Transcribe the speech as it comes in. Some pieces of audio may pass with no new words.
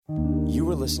You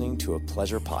are listening to a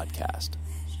Pleasure podcast.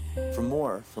 For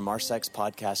more from our Sex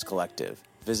Podcast Collective,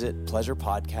 visit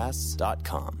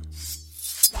pleasurepodcasts.com.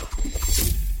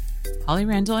 Holly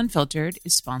Randall Unfiltered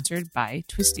is sponsored by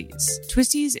Twisties.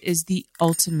 Twisties is the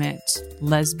ultimate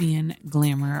lesbian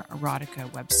glamour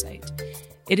erotica website.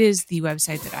 It is the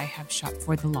website that I have shopped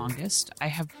for the longest. I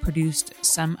have produced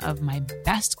some of my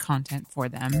best content for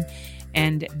them,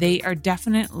 and they are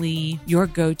definitely your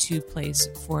go-to place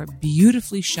for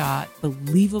beautifully shot,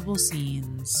 believable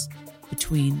scenes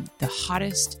between the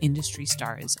hottest industry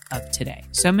stars of today.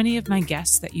 So many of my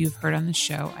guests that you've heard on the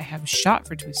show, I have shot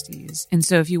for Twisties. And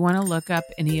so if you want to look up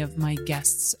any of my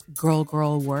guests' girl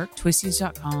work,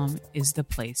 twisties.com is the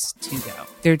place to go.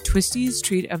 Their Twisties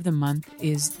Treat of the Month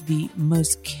is the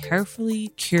most carefully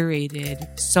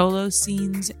curated solo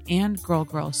scenes and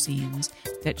girl scenes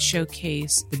that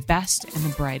showcase the best and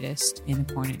the brightest in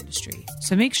the porn industry.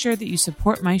 So make sure that you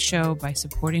support my show by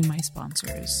supporting my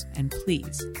sponsors. And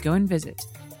please go and visit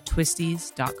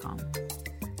twisties.com.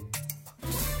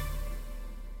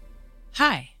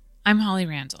 Hi, I'm Holly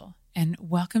Randall, and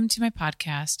welcome to my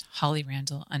podcast, Holly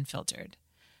Randall Unfiltered.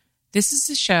 This is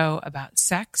a show about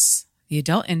sex, the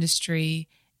adult industry,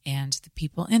 and the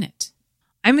people in it.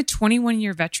 I'm a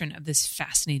 21-year veteran of this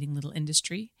fascinating little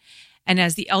industry, and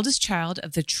as the eldest child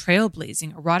of the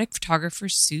trailblazing erotic photographer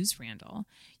Suze Randall,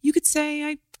 you could say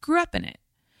I grew up in it.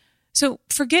 So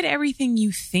forget everything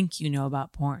you think you know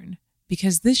about porn,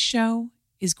 because this show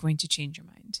is going to change your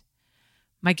mind.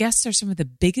 My guests are some of the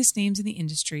biggest names in the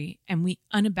industry, and we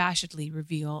unabashedly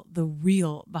reveal the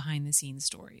real behind-the-scenes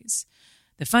stories.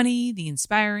 The funny, the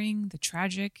inspiring, the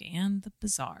tragic, and the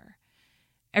bizarre.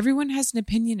 Everyone has an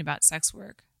opinion about sex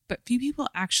work, but few people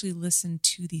actually listen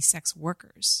to the sex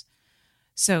workers.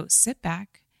 So sit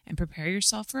back and prepare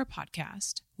yourself for a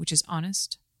podcast which is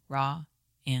honest, raw,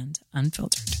 and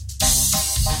unfiltered.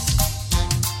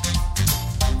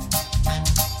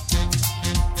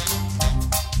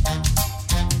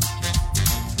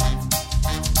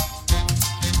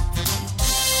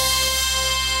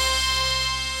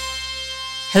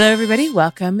 Hello, everybody.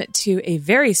 Welcome to a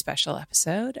very special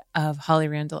episode of Holly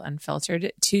Randall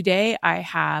Unfiltered. Today, I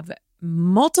have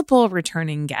multiple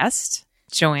returning guests,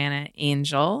 Joanna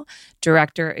Angel,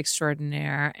 director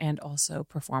extraordinaire and also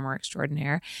performer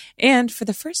extraordinaire. And for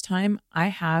the first time, I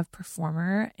have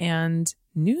performer and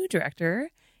new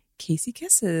director, Casey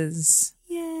Kisses.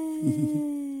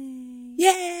 Yay!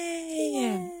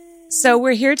 Yay! So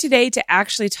we're here today to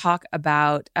actually talk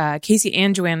about Casey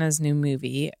and Joanna's new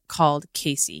movie called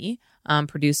Casey,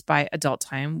 produced by Adult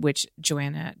Time, which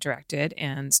Joanna directed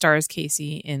and stars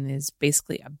Casey and is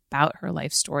basically about her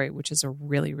life story, which is a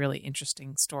really, really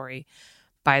interesting story,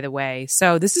 by the way.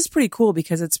 So this is pretty cool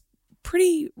because it's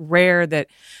pretty rare that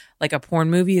like a porn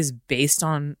movie is based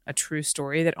on a true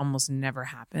story. That almost never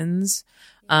happens.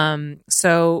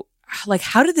 So like,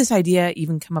 how did this idea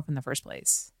even come up in the first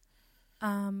place?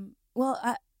 Well,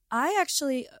 I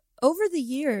actually, over the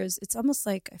years, it's almost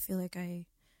like I feel like I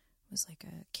was like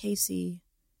a Casey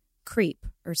creep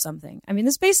or something. I mean,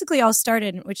 this basically all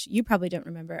started, which you probably don't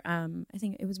remember. I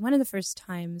think it was one of the first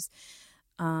times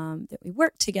that we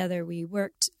worked together. We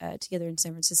worked together in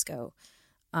San Francisco.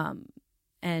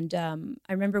 And I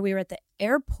remember we were at the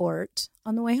airport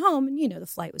on the way home, and, you know, the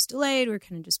flight was delayed. We were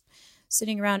kind of just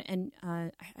sitting around. And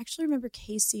I actually remember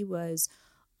Casey was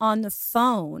on the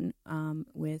phone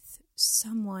with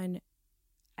someone,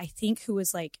 I think, who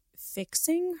was like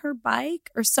fixing her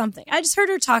bike or something. I just heard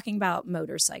her talking about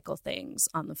motorcycle things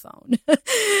on the phone.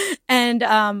 And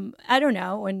I don't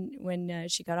know, when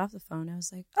she got off the phone, I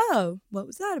was like, oh, what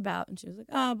was that about? And she was like,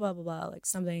 oh, blah, blah, blah, like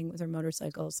something with her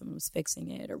motorcycle, someone was fixing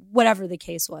it or whatever the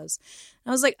case was. And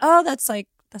I was like, oh, that's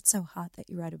so hot that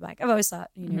you ride a bike. I've always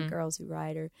thought, you know, girls who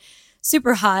ride are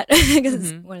super hot because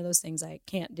it's one of those things I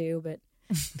can't do, but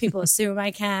people assume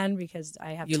I can because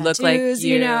I have tattoos, look like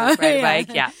you know. Ride a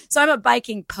bike, yeah. So I'm a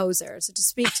biking poser. So to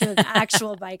speak to an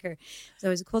actual biker is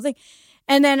always a cool thing.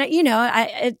 And then, you know,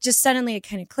 it just suddenly it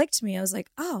kind of clicked to me. I was like,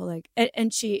 oh, like,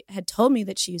 and she had told me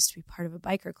that she used to be part of a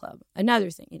biker club.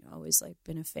 Another thing, you know, always like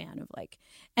been a fan of like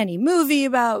any movie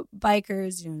about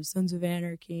bikers, you know, Sons of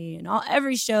Anarchy and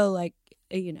every show, like,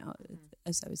 you know,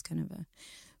 as I was kind of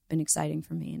been exciting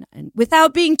for me. And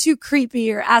without being too creepy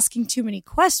or asking too many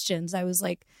questions, I was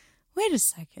like, wait a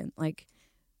second, like,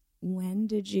 when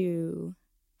did you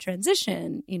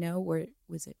transition? You know,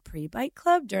 was it pre-bike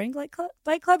club, during bike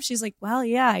club? She's like, well,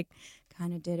 yeah, I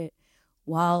kind of did it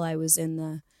while I was in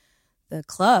the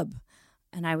club.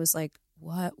 And I was like,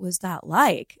 what was that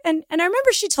like? And I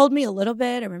remember she told me a little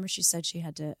bit. I remember she said she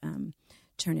had to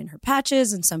turn in her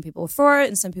patches, and some people were for it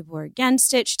and some people were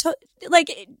against it.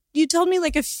 You told me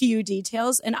like a few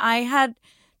details, and I had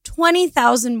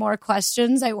 20,000 more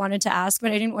questions I wanted to ask,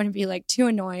 but I didn't want to be like too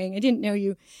annoying. I didn't know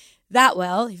you that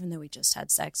well, even though we just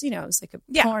had sex. It was like a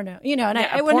porno, and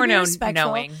I want to be respectful.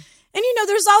 Knowing. And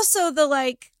there's also the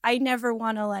like, I never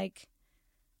want to like,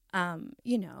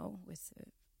 with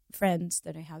friends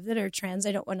that I have that are trans,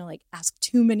 I don't want to like ask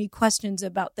too many questions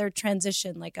about their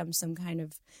transition, like I'm some kind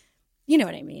of, you know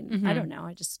what I mean? Mm-hmm. I don't know.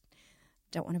 I just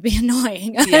don't want to be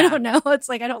annoying. Yeah. I don't know. It's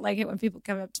like I don't like it when people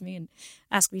come up to me and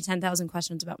ask me 10,000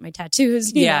 questions about my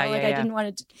tattoos. I didn't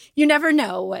want to. You never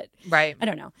know what. Right. I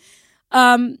don't know.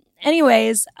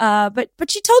 Anyways,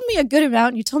 but you told me a good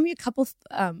amount. You told me a couple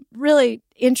really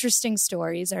interesting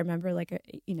stories. I remember like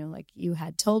you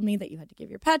had told me that you had to give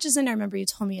your patches in. I remember you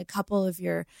told me a couple of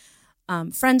your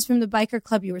friends from the biker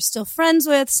club you were still friends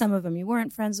with. Some of them you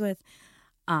weren't friends with.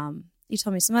 You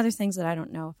told me some other things that I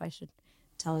don't know if I should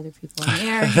tell other people in the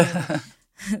air.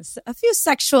 A few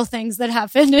sexual things that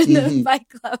happened in the bike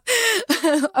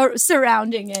club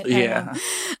surrounding it. Yeah.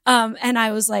 And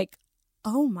I was like,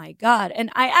 oh my God.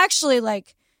 And I actually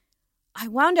I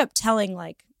wound up telling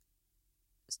like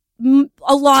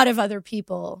a lot of other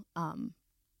people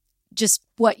just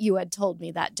what you had told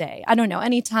me that day. I don't know,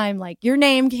 anytime like your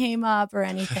name came up or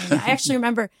anything. I actually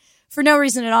remember for no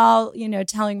reason at all,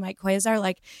 telling Mike Quasar,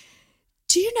 like,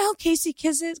 do you know Casey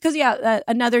Kisses? Because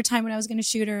another time when I was going to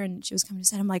shoot her and she was coming to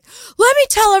set, I'm like, let me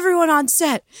tell everyone on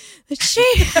set that she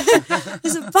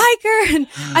is a biker. And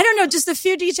I don't know, just a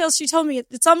few details she told me.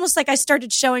 It's almost like I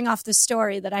started showing off the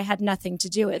story that I had nothing to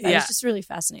do with. I was just really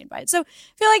fascinated by it. So I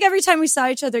feel like every time we saw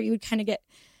each other, you would kind of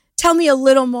tell me a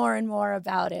little more and more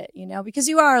about it, because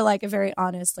you are like a very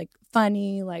honest, like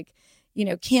funny, like,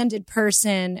 candid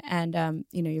person, and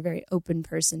you're a very open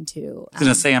person too. I was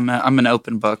gonna say I'm an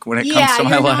open book when it comes to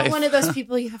my you're life. not one of those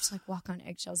people you have to like walk on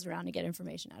eggshells around to get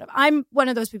information out of. I'm one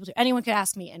of those people too. Anyone could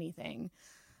ask me anything,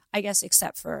 I guess,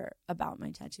 except for about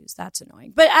my tattoos. That's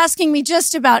annoying. But asking me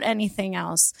just about anything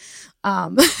else,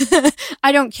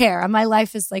 I don't care. My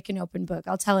life is like an open book.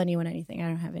 I'll tell anyone anything. I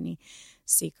don't have any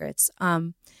secrets.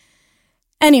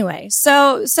 Anyway,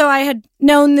 so I had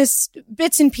known this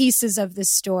bits and pieces of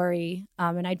this story,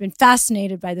 and I'd been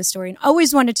fascinated by the story and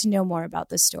always wanted to know more about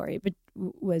this story, but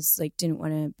was like, didn't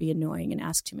want to be annoying and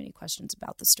ask too many questions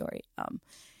about the story.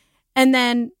 And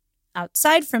then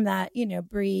outside from that,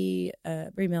 Bree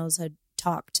Mills had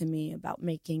talked to me about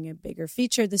making a bigger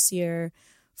feature this year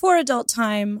for Adult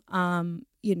Time, and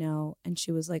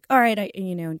she was like, all right,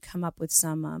 and come up with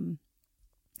some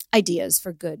ideas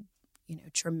for good,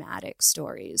 traumatic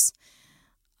stories.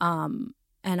 And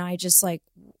I just like,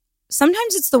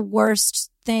 sometimes it's the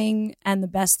worst thing and the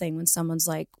best thing when someone's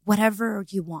like, whatever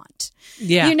you want.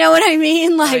 Yeah. You know what I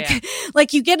mean? Like, yeah.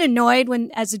 Like you get annoyed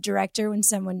as a director, when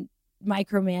someone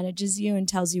micromanages you and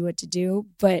tells you what to do,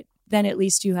 but then at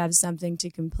least you have something to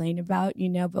complain about,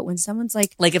 but when someone's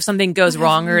like if something goes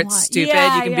wrong or it's stupid,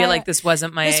 you can be like, this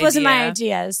wasn't my idea. This wasn't my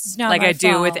idea. This is not like my I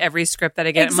do fault. with every script that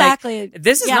I get. Exactly. I'm like,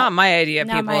 this is not my idea,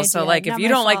 Not people. my So idea. like, if Not you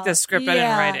my don't like fault. this script, I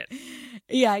didn't write it.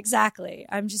 Yeah, exactly.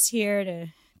 I'm just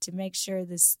here to make sure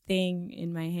this thing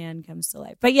in my hand comes to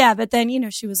life. But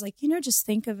then, she was like, just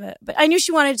think of it. But I knew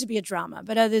she wanted it to be a drama.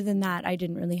 But other than that, I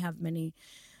didn't really have many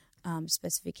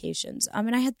specifications.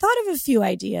 And I had thought of a few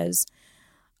ideas,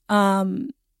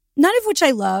 none of which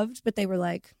I loved, but they were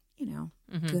like,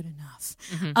 good enough.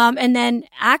 Mm-hmm. And then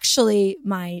actually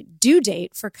my due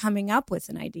date for coming up with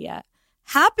an idea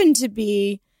happened to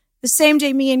be the same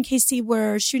day me and Casey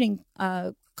were shooting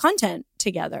content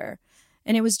together.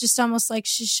 And it was just almost like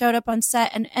she showed up on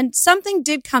set and something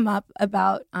did come up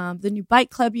about the new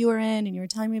bike club you were in and you were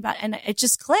telling me about, and it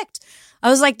just clicked. I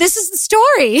was like, this is the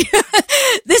story.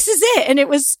 This is it. And it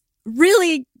was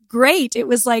really great. It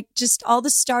was like just all the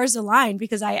stars aligned,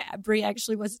 because Bree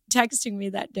actually was texting me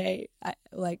that day,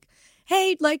 like,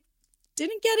 hey, like,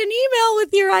 didn't get an email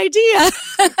with your idea,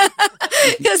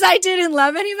 because I didn't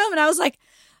love any of them. And I was like,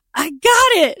 I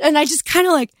got it. And I just kind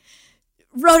of like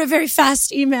wrote a very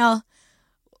fast email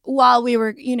while we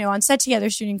were, on set together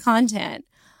shooting content.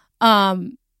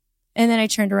 And then I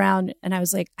turned around and I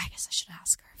was like, I guess I should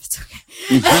ask her if it's okay.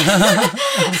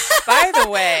 By the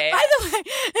way. And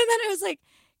then I was like,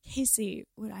 Casey,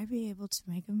 would I be able to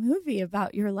make a movie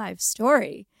about your life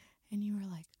story? And you were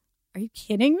like, are you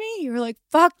kidding me? You were like,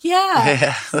 fuck yeah.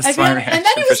 Yeah, that's my reaction. And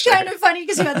then it was for kind sure. of funny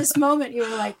because you had this moment, you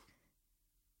were like,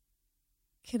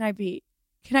 can I be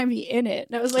in it?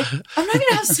 And I was like, I'm not going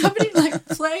to have somebody like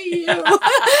play you. What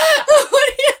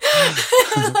are you,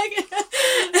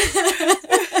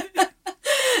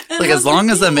 like as long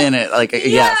as I'm in it, like,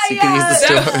 yes, you can use the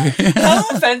story. How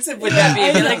offensive would that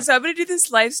be? Like, so I'm going to do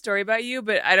this life story about you,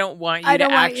 but I don't want you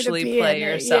to actually play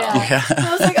yourself. Yeah. So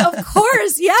I was like, of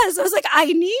course, yes. I was like, I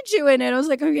need you in it. I was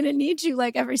like, I'm going to need you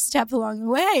like every step along the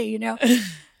way, you know?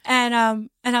 And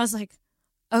I was like,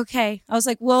 okay. I was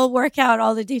like, we'll work out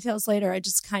all the details later. I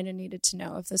just kind of needed to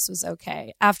know if this was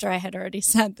okay after I had already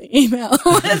sent the email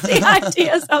with the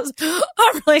ideas.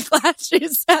 I'm really glad she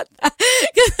said that.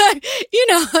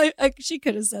 She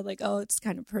could have said like, oh, it's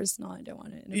kind of personal. I don't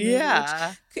want it in a movie.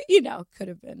 Yeah. Which, could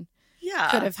have been. Yeah.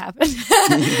 Could have happened.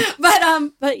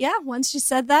 But yeah, once she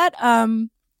said that,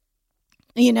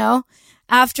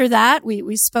 after that,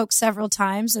 we spoke several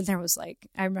times, and there was like,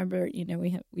 I remember,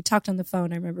 we talked on the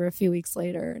phone. I remember a few weeks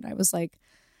later, and I was like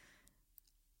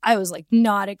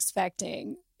not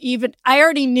expecting even, I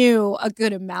already knew a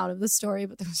good amount of the story,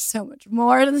 but there was so much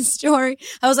more to the story.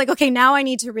 I was like, okay, now I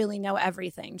need to really know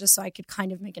everything just so I could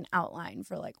kind of make an outline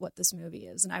for like what this movie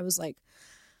is. And I was like,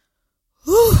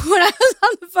 when I was on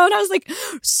the phone, I was like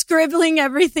scribbling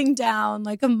everything down,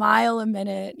 like a mile a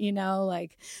minute,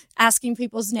 like asking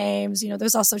people's names.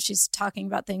 There's also, she's talking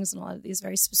about things in a lot of these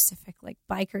very specific, like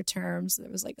biker terms. There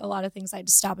was like a lot of things I had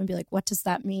to stop and be like, what does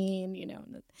that mean?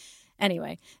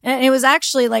 Anyway, and it was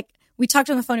actually like, we talked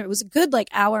on the phone. It was a good like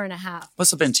hour and a half. Must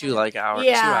have been 2 hours.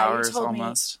 Yeah, 2 hours told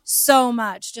almost. Me so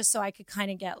much just so I could kind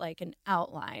of get like an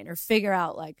outline or figure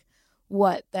out like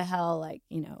what the hell, like,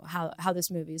 how this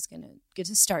movie is going to get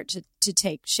to start to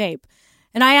take shape.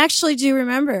 And I actually do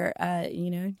remember,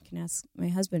 you can ask my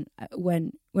husband,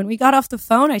 when we got off the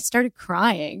phone, I started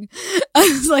crying. I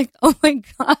was like, oh my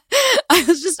God.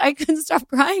 I couldn't stop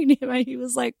crying to him. He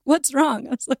was like, what's wrong?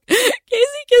 I was like,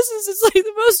 Casey Kisses is like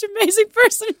the most amazing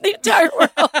person in the entire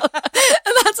world.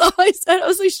 And that's all I said. I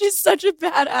was like, she's such a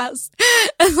badass.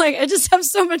 And like, I just have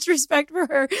so much respect for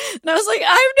her. And I was like, I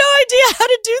have no idea how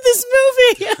to do this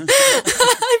movie.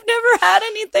 I've never had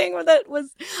anything that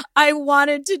I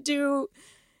wanted to do.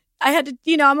 I had to,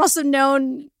 I'm also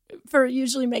known for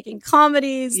usually making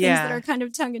comedies, things that are kind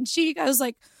of tongue in cheek. I was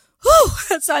like,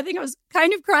 whew. So I think I was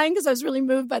kind of crying because I was really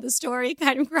moved by the story,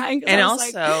 kind of crying because I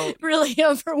was like really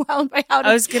overwhelmed by how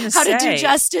to do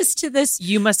justice to this.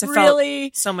 You must have really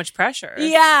felt so much pressure.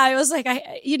 Yeah, I was like,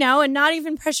 and not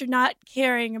even pressure, not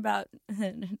caring about,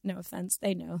 no offense,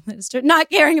 they know, not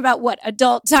caring about what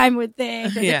adult time would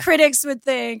think or the critics would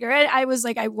think. Or I was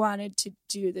like, I wanted to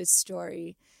do this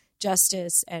story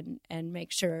justice and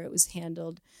make sure it was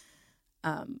handled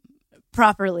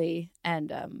properly,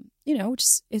 and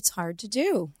it's hard to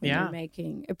do when you're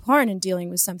making a porn and dealing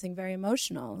with something very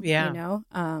emotional.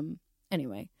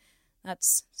 Anyway,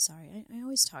 that's sorry, I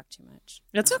always talk too much.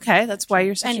 That's okay. That's why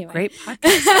you're such a great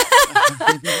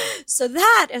podcast. So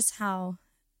that is how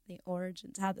the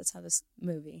origins, that's how this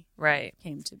movie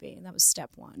came to be, and that was step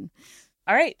one.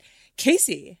 All right,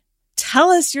 Casey,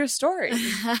 tell us your story.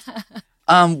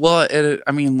 Well,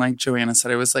 like Joanna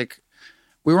said, it was like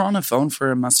we were on the phone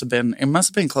for it must have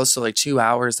been close to like 2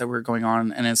 hours that we were going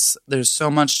on, and there's so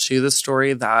much to the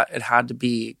story that it had to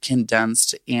be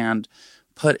condensed and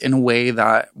put in a way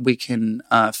that we can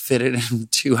fit it in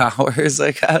 2 hours,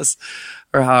 I guess,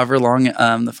 or however long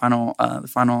the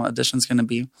final edition is going to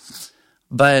be.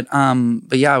 But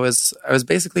yeah, I was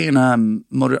basically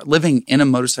living in a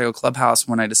motorcycle clubhouse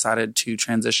when I decided to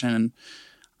transition.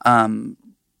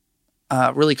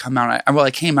 Really come out.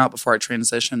 I came out before I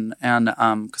transitioned, and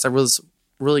because I was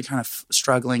really kind of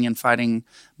struggling and fighting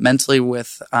mentally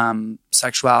with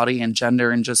sexuality and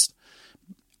gender and just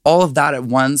all of that at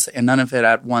once, and none of it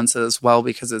at once as well,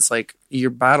 because it's like you're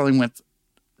battling with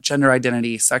gender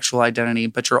identity, sexual identity,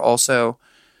 but you're also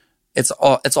it's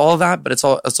all of that, but it's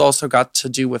also got to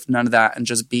do with none of that and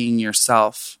just being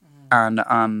yourself. And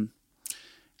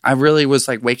I really was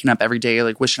like waking up every day,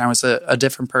 like wishing I was a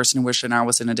different person, wishing I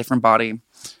was in a different body,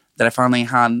 that I finally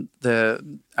had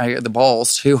the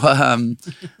balls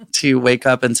to wake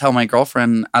up and tell my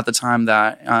girlfriend at the time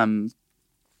that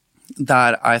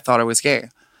I thought I was gay,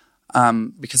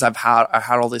 because I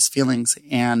had all these feelings.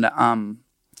 And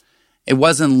it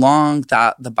wasn't long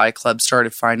that the bike club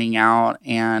started finding out,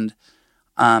 and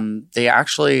they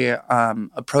actually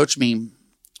approached me.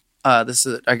 I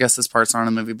guess this part's not in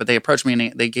the movie, but they approached me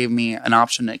and they gave me an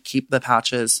option to keep the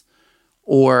patches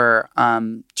or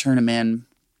turn them in.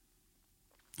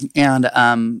 And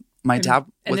my dad.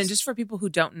 And then just for people who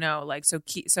don't know, like, so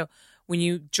when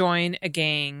you join a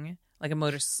gang, like a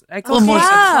motorcycle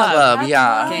club,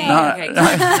 yeah, not a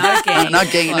gang,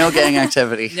 not gang, no gang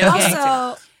activity.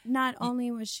 Also, not only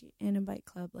was she in a bike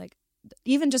club, like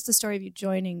even just the story of you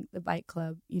joining the bike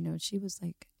club, she was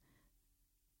like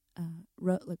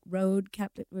road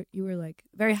captain. You were like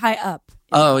very high up.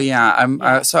 Oh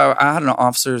yeah, so I had an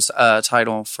officer's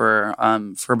title for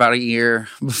about a year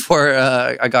before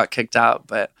I got kicked out.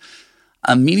 But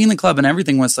meeting the club and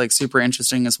everything was like super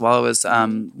interesting as well. It was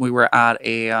we were at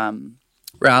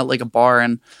like a bar,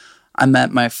 and I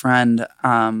met my friend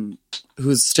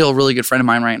who's still a really good friend of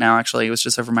mine right now. Actually, he was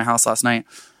just over my house last night.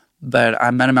 But I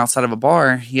met him outside of a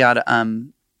bar. He had a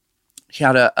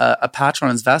patch on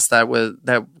his vest that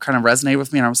kind of resonated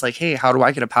with me, and I was like, "Hey, how do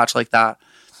I get a patch like that?"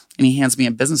 And he hands me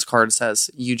a business card that says,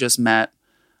 "You just met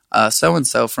so and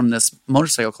so from this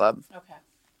motorcycle club." Okay.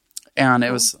 And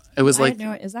it was like,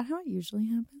 is that how it usually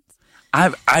happens?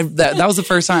 That was the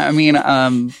first time. I mean,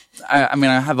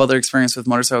 I have other experience with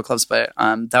motorcycle clubs, but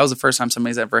that was the first time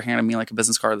somebody's ever handed me like a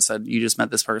business card that said, "You just met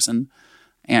this person,"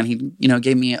 and he,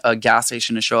 gave me a gas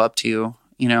station to show up to,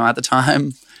 at the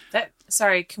time.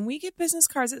 Sorry, can we get business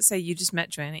cards that say you just met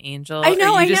Joanna Angel? I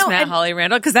know, or you just met Holly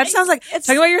Randall? Because that sounds like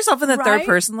talking about yourself in the third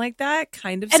person like that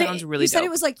kind of sounds really dope. You said it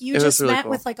was like you just met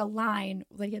with like a line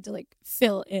that you had to like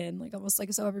fill in, like almost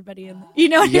like so everybody in,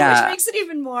 which makes it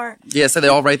even more. Yeah, so they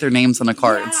all write their names on the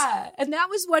cards. Yeah, and that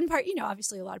was one part.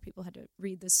 Obviously a lot of people had to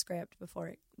read the script before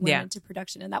it went into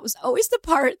production, and that was always the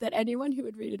part that anyone who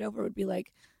would read it over would be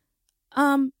like,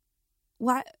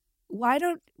 why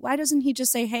doesn't he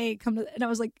just say, "Hey, come to," and I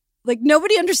was like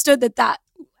nobody understood that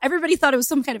everybody thought it was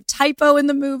some kind of typo in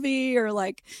the movie, or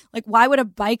like why would a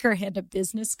biker hand a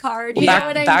business card?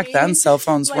 Back then, cell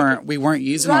phones we weren't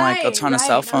using like a ton of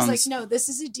cell phones. I was like, no, this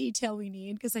is a detail we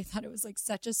need, because I thought it was like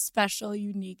such a special,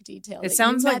 unique detail. It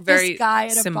sounds like very this guy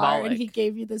at symbolic. A bar, and he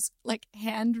gave you this like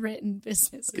handwritten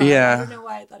business card. Yeah, I don't know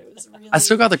why I thought it was really. I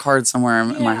still got the card somewhere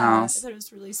in my house. I thought it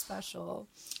was really special.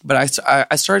 But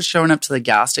I started showing up to the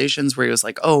gas stations where he was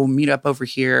like, "Oh, meet up over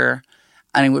here."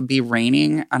 And it would be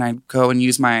raining, and I'd go and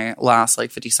use my last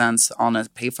like 50 cents on a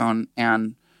payphone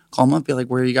and call them up, be like,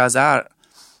 "Where are you guys at?"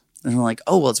 And they're like,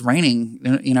 "Oh, well, it's raining.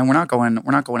 We're not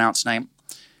going out tonight."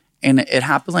 And it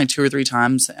happened like 2 or 3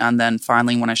 times, and then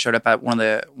finally, when I showed up at one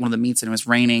of the meets and it was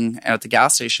raining at the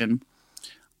gas station,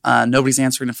 nobody's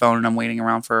answering the phone, and I'm waiting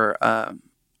around for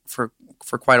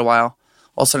quite a while.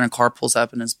 All of a sudden, a car pulls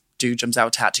up, and this dude jumps out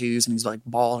with tattoos, and he's like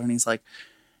bald, and he's like,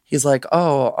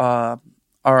 "Oh,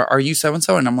 Are you so and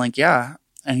so?" And I'm like, "Yeah."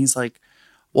 And he's like,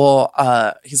 "Well,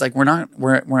 I'm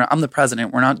the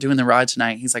president. We're not doing the ride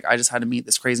tonight." He's like, "I just had to meet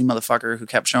this crazy motherfucker who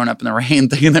kept showing up in the rain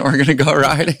thinking that we're going to go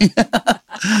riding."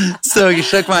 So he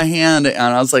shook my hand,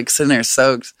 and I was like sitting there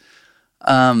soaked.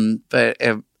 But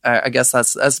I guess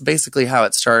that's basically how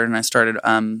it started. And I started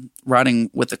riding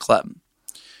with the club.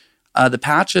 The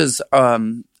patches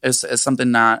is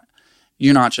something that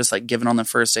you're not just like given on the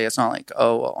first day. It's not like,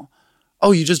 "Oh,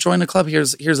 you just joined the club.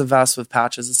 Here's a vest with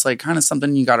patches." It's like kind of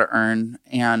something you got to earn.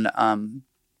 And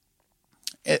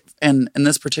in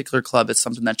this particular club, it's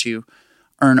something that you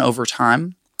earn over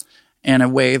time. And a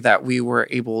way that we were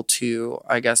able to,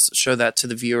 I guess, show that to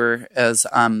the viewer is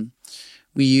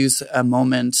we use a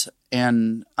moment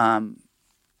in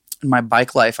my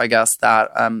bike life, I guess,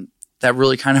 that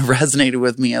really kind of resonated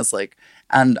with me as like,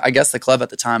 and I guess the club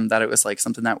at the time, that it was like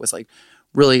something that was like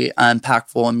really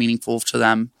impactful and meaningful to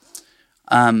them.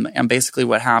 And basically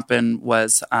what happened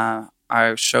was I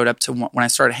showed up to when I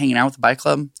started hanging out with the bike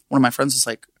club, one of my friends was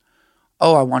like,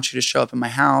 "Oh, I want you to show up in my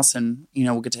house, and,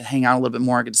 we'll get to hang out a little bit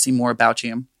more. I get to see more about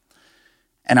you."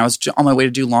 And I was on my way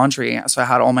to do laundry. So I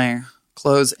had all my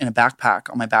clothes in a backpack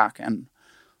on my back, and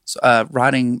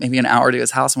riding maybe an hour to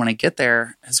his house. And when I get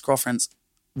there, his girlfriend's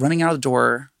running out of the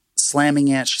door, slamming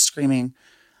it. She's screaming,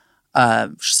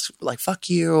 she's like, "Fuck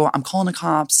you. I'm calling the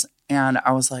cops." And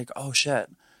I was like, "Oh shit."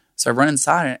 So I run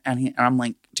inside, and I'm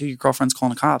like, "Dude, your girlfriend's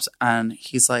calling the cops." And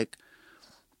he's like,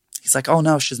 "Oh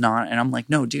no, she's not." And I'm like,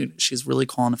 "No, dude, she's really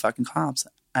calling the fucking cops."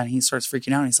 And he starts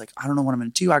freaking out. And he's like, "I don't know what I'm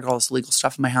going to do. I got all this illegal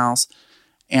stuff in my house."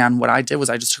 And what I did was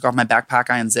I just took off my backpack,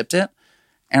 I unzipped it,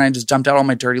 and I just dumped out all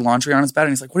my dirty laundry on his bed.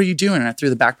 And he's like, "What are you doing?" And I threw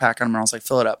the backpack at him, and I was like,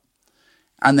 "Fill it up."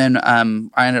 And then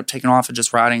I ended up taking off and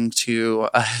just riding to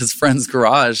his friend's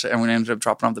garage, and we ended up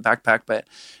dropping off the backpack. But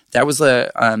that was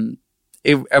once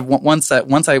I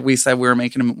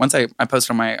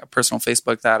posted on my personal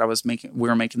Facebook that we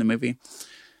were making the movie.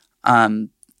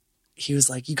 He was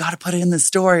like, "You got to put it in the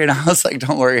story," and I was like,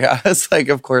 "Don't worry." I was like,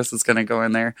 "Of course it's going to go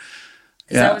in there."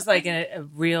 Yeah. That was like a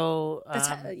real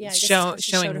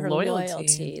showing her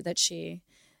loyalty that she,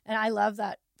 and I love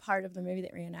that part of the movie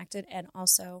that reenacted, and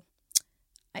also,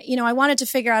 I wanted to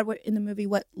figure out in the movie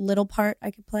what little part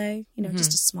I could play,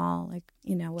 just a small,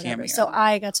 whatever. Cameo. So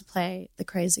I got to play the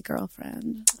crazy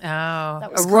girlfriend. Oh,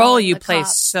 a role you play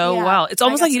so well. It's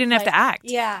almost like you didn't have to act.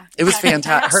 Yeah. It was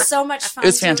fantastic. So much fun. It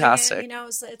was fantastic.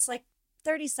 It's like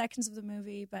 30 seconds of the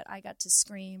movie, but I got to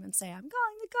scream and say, "I'm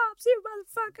calling the cops, you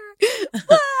motherfucker."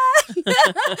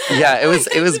 Yeah, it was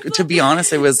to be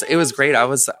honest, it was great.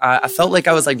 I felt like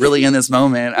I was like really in this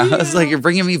moment. I was like, you're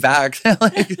bringing me back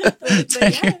like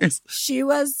 10 years. She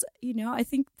was, I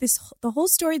think the whole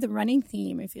story, the running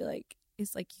theme, I feel like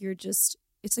is like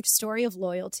it's like a story of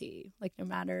loyalty. Like no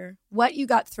matter what you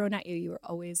got thrown at you, you were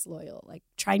always loyal. Like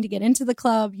trying to get into the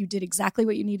club, you did exactly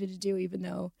what you needed to do, even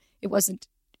though it wasn't,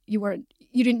 you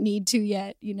didn't need to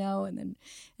yet, and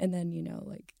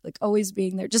then, like always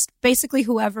being there. Just basically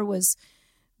whoever was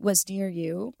near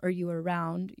you or you were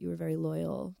around, you were very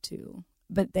loyal to,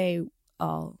 but they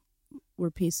all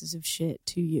were pieces of shit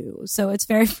to you. So it's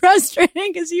very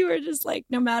frustrating because you were just like,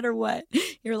 no matter what,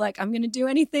 you're like, I'm going to do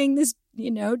anything this,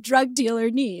 drug dealer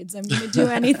needs. I'm going to do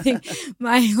anything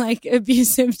my like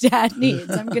abusive dad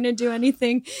needs. I'm going to do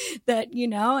anything that,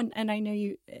 and I know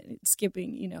you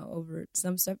skipping, over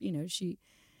some stuff, she,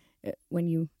 when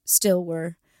you still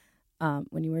were,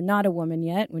 when you were not a woman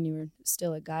yet, when you were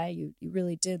still a guy, you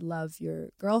really did love your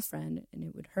girlfriend, and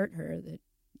it would hurt her that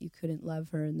you couldn't love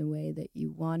her in the way that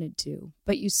you wanted to,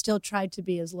 but you still tried to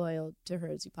be as loyal to her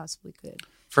as you possibly could.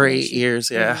 For 8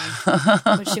 years, yeah.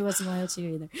 But she wasn't loyal to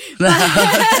you either.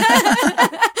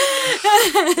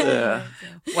 Yeah.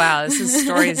 Wow, this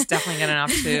story is definitely getting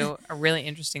off to a really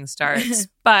interesting start.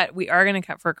 But we are going to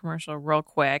cut for a commercial real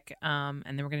quick, and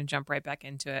then we're going to jump right back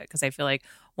into it because I feel like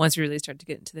once we really start to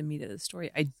get into the meat of the story,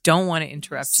 I don't want to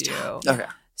interrupt you. Okay.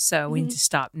 So we need to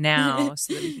stop now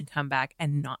so that we can come back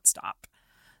and not stop.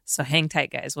 So hang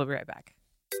tight, guys. We'll be right back.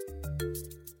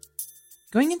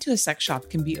 Going into a sex shop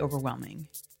can be overwhelming.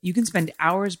 You can spend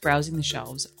hours browsing the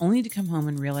shelves only to come home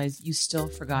and realize you still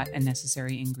forgot a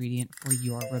necessary ingredient for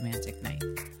your romantic night.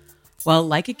 Well,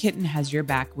 Like a Kitten has your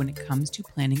back when it comes to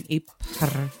planning a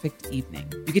perfect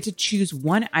evening. You get to choose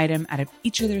one item out of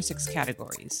each of their 6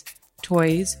 categories: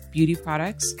 toys, beauty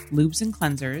products, lubes and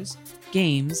cleansers,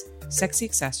 games, sexy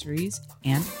accessories,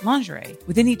 and lingerie.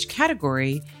 Within each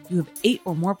category, you have 8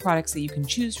 or more products that you can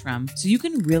choose from, so you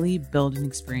can really build an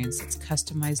experience that's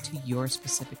customized to your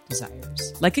specific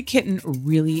desires. Like a Kitten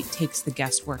really takes the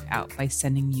guesswork out by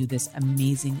sending you this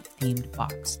amazing themed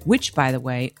box, which, by the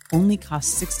way, only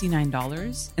costs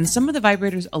 $69, and some of the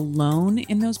vibrators alone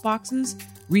in those boxes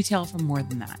retail for more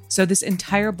than that. So this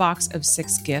entire box of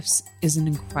 6 gifts is an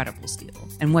incredible steal.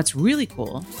 And what's really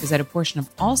cool is that a portion of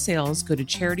all sales go to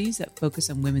charities that focus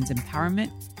on women's empowerment,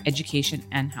 education,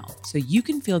 and health. So you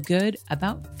can feel good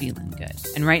about feeling good.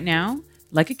 And right now,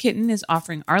 Like a Kitten is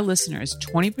offering our listeners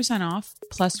 20% off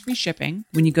plus free shipping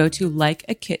when you go to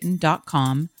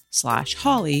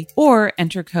likeakitten.com/Holly or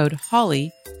enter code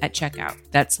Holly at checkout.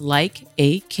 That's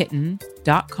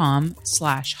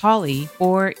likeakitten.com/Holly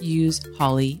or use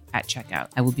Holly at checkout.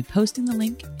 I will be posting the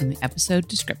link in the episode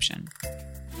description.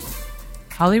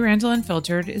 Holly Randall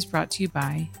Unfiltered is brought to you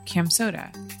by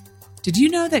CamSoda. Did you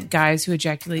know that guys who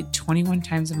ejaculate 21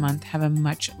 times a month have a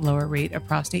much lower rate of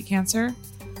prostate cancer?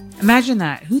 Imagine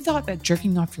that. Who thought that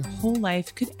jerking off your whole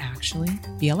life could actually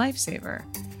be a lifesaver?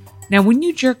 Now, when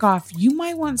you jerk off, you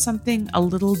might want something a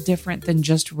little different than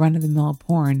just run-of-the-mill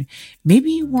porn.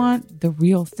 Maybe you want the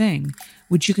real thing,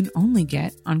 which you can only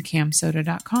get on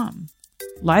camsoda.com.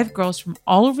 Live girls from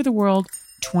all over the world,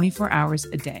 24 hours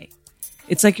a day.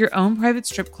 It's like your own private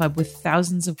strip club with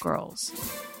thousands of girls.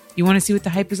 You want to see what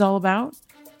the hype is all about?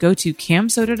 Go to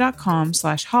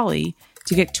camsoda.com/Holly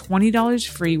to get $20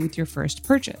 free with your first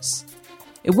purchase.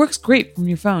 It works great from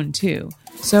your phone too,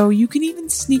 so you can even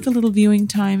sneak a little viewing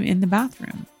time in the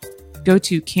bathroom. Go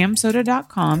to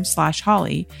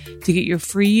camsoda.com/Holly to get your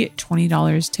free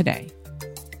 $20 today.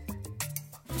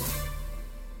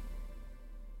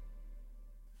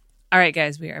 All right,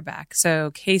 guys, we are back. So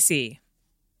Casey,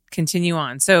 continue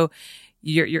on. So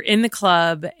you're in the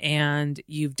club and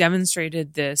you've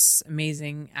demonstrated this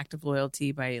amazing act of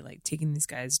loyalty by like taking this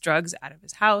guy's drugs out of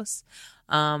his house.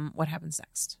 What happens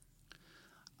next?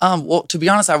 Well, to be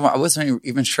honest, I wasn't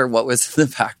even sure what was in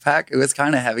the backpack. It was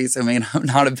kind of heavy, so it may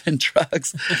not have been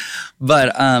drugs.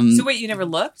 But so wait, you never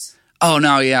looked? Oh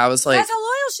no, yeah, I was like, that's how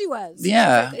loyal she was.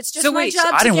 Yeah, it's just so my wait, job.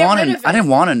 I didn't want to. I didn't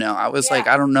want to know. I was like,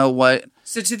 I don't know what.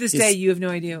 So to this day, you have no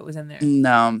idea what was in there.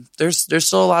 No, there's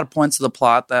still a lot of points of the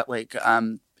plot that like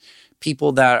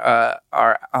people that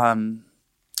are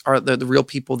the real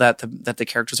people that the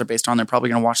characters are based on. They're probably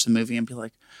gonna watch the movie and be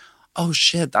like, oh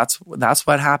shit, that's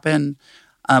what happened.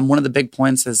 One of the big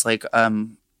points is like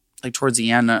towards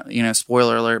the end,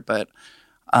 spoiler alert, but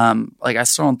like I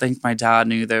still don't think my dad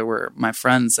knew they were my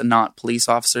friends and not police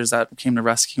officers that came to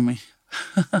rescue me.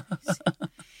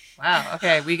 Wow.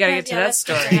 Okay, we got to get to that let's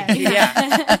story. skip ahead.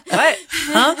 Yeah. What?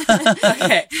 Huh?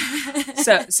 Okay.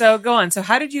 So go on. So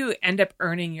how did you end up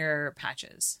earning your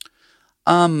patches?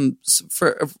 In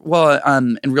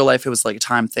real life, it was like a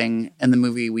time thing. In the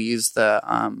movie, we used the,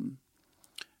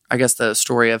 I guess the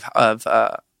story of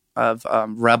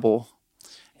Rebel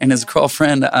and his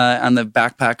girlfriend on the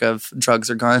backpack of drugs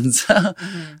or guns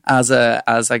as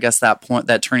I guess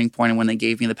that turning point when they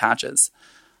gave me the patches.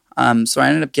 So I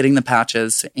ended up getting the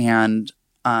patches and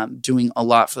doing a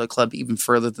lot for the club even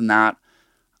further than that.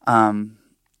 And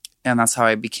that's how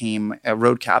I became a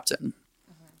road captain.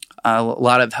 A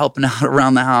lot of helping out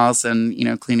around the house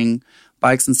and, cleaning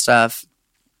bikes and stuff.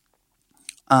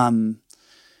 I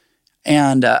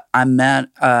ended up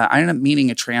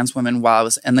meeting a trans woman while I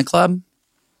was in the club.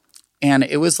 And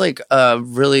it was like that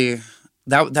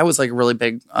was like a really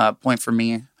big point for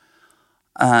me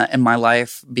in my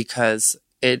life, because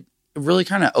it really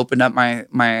kind of opened up my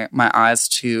eyes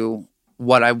to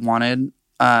what I wanted,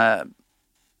 I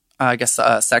guess,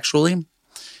 sexually.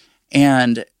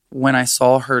 And when I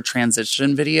saw her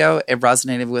transition video, it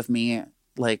resonated with me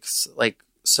like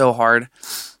so hard,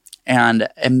 and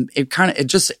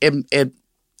it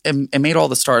made all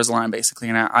the stars align basically.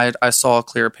 And I saw a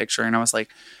clearer picture, and I was like,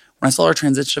 when I saw her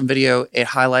transition video, it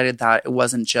highlighted that it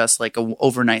wasn't just like an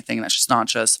overnight thing. That's just not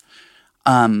just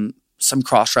some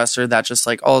cross-dresser that just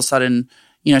like all of a sudden,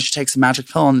 she takes a magic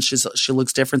pill and she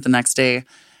looks different the next day.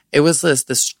 It was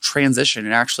this transition.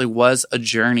 It actually was a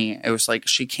journey. It was like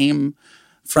she came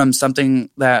from something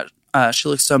that she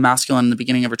looked so masculine in the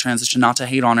beginning of her transition, not to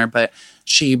hate on her, but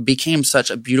she became such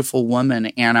a beautiful woman.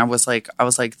 And I was like,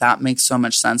 that makes so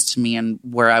much sense to me and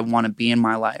where I want to be in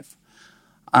my life.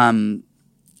 And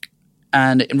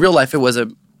in real life, it was a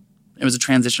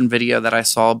transition video that I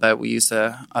saw, but we used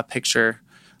a picture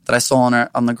that I saw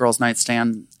on the girl's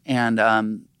nightstand. And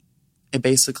it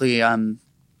basically kind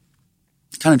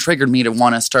of triggered me to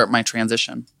want to start my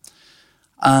transition.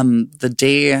 The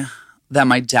day that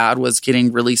my dad was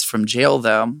getting released from jail,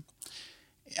 though,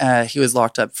 he was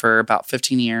locked up for about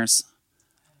 15 years.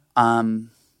 And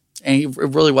it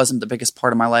really wasn't the biggest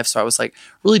part of my life. So I was like,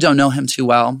 really don't know him too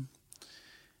well.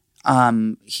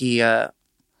 He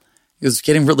was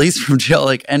getting released from jail.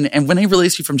 And when they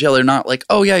release you from jail, they're not like,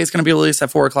 oh yeah, he's going to be released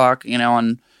at 4:00,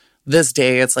 on this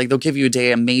day. It's like, they'll give you a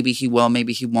day and maybe he will,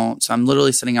 maybe he won't. So I'm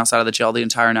literally sitting outside of the jail the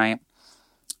entire night.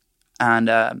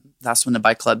 And that's when the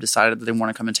bike club decided that they want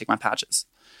to come and take my patches.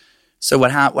 So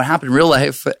what happened in real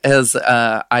life is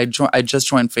I just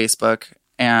joined Facebook,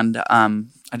 and I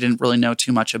didn't really know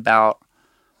too much about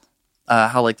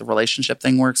how like the relationship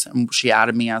thing works. And she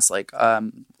added me as like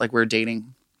we were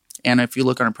dating. And if you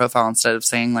look on her profile, instead of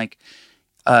saying like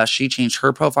she changed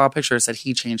her profile picture, it said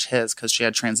he changed his because she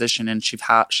had transitioned and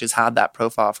she's had that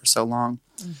profile for so long.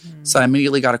 Mm-hmm. So I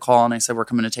immediately got a call and they said, we're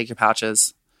coming to take your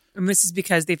patches. And this is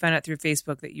because they found out through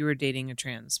Facebook that you were dating a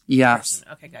trans yes. person.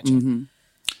 Okay, gotcha. Mm-hmm.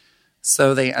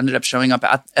 So they ended up showing up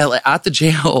at the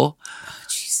jail. Oh,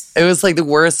 it was like the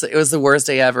worst. It was the worst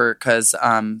day ever because,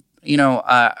 right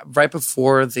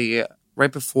before they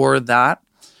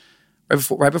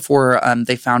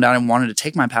found out and wanted to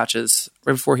take my patches,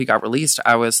 right before he got released,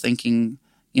 I was thinking,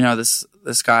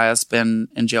 this guy has been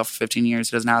in jail for 15 years.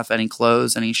 He doesn't have any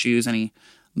clothes, any shoes, any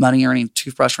money, or any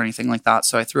toothbrush or anything like that.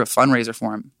 So I threw a fundraiser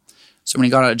for him. So when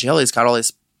he got out of jail, he's got all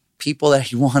these people that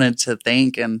he wanted to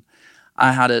thank, and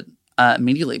I had to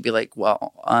immediately be like,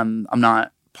 well, I'm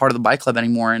not part of the bike club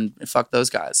anymore, and fuck those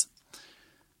guys.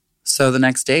 So the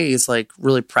next day, he's like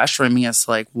really pressuring me as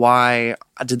like, why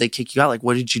did they kick you out? Like,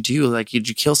 what did you do? Like, did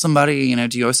you kill somebody?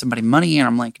 Do you owe somebody money? And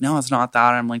I'm like, no, it's not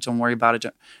that. I'm like, don't worry about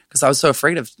it. Because I was so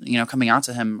afraid of, coming out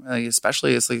to him,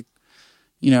 especially as like,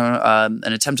 an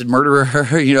attempted murderer,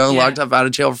 locked up out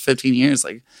of jail for 15 years.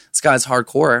 Like, this guy's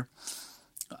hardcore.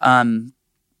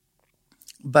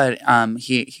 But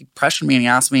he pressured me and he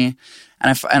asked me,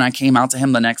 and I came out to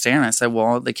him the next day and I said,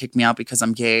 well, they kicked me out because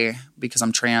I'm gay, because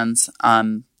I'm trans.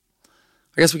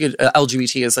 I guess we could,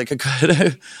 LGBT is like a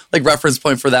good like reference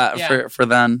point for that for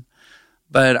then.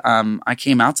 But I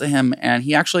came out to him and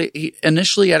he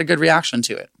initially had a good reaction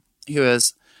to it. He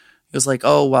was like,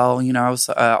 oh, well, I was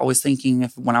always thinking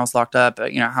when I was locked up,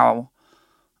 how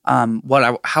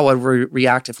I'd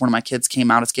react if one of my kids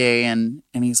came out as gay. And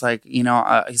he's like,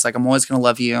 I'm always going to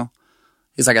love you.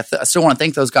 He's like, I still want to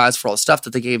thank those guys for all the stuff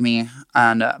that they gave me.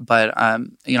 And, but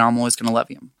I'm always going to love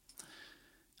you.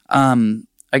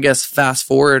 I guess fast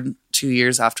forward 2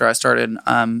 years after I started,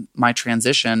 my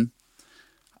transition,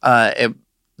 the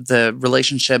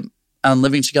relationship and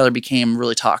living together became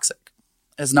really toxic.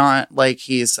 It's not like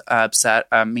he's upset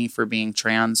at me for being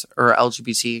trans or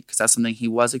LGBT, because that's something he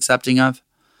was accepting of.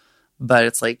 but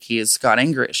it's like he's got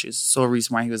anger issues. So a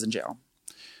reason why he was in jail.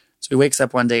 So he wakes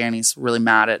up one day and he's really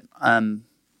mad at,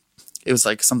 it was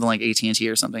like something like AT&T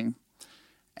or something.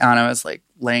 And I was like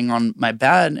laying on my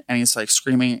bed and he's like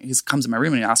screaming. He comes in my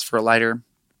room and he asks for a lighter.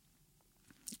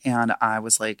 And I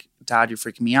was like, Dad, you're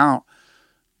freaking me out.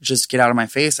 Just get out of my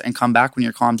face and come back when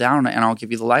you're calmed down and I'll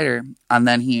give you the lighter. And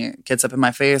then he gets up in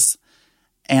my face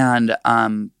and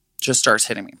just starts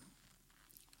hitting me.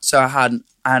 So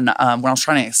when I was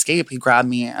trying to escape, he grabbed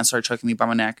me and started choking me by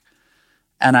my neck.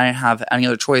 And I didn't have any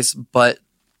other choice but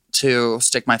to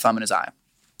stick my thumb in his eye,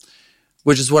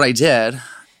 which is what I did.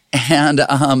 And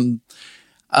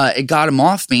it got him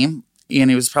off me.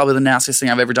 And it was probably the nastiest thing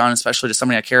I've ever done, especially to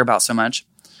somebody I care about so much.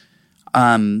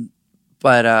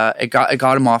 But it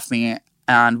got him off me.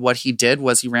 And what he did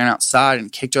was he ran outside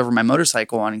and kicked over my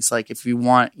motorcycle. And he's like, if you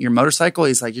want your motorcycle,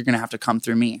 he's like, you're going to have to come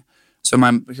through me. So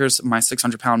here's my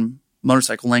 600-pound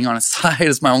motorcycle laying on its side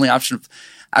is my only option of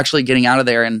actually getting out of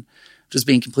there and just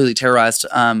being completely terrorized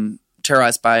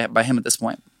by him at this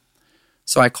point.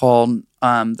 So I called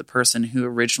the person who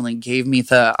originally gave me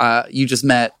the you just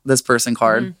met this person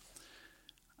card.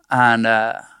 Mm-hmm.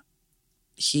 And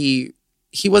he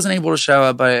wasn't able to show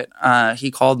up, but he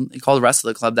called the rest of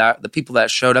the club. That the people that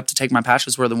showed up to take my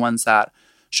patches were the ones that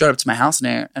showed up to my house.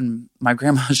 And my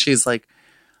grandma, she's like,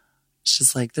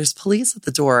 there's police at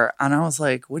the door. And I was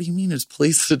like, what do you mean there's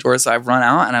police at the door? So I run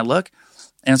out and I look,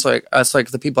 and it's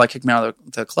like the people that kicked me out of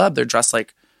the club, they're dressed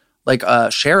like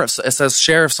sheriffs. It says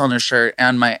sheriffs on their shirt.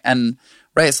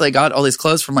 Right. So they got all these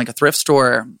clothes from like a thrift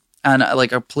store, and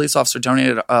like a police officer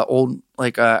donated old,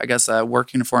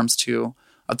 work uniforms to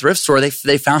a thrift store. They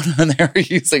found them and they were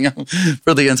using them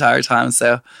for the entire time.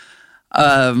 So,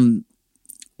 when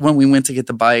we went to get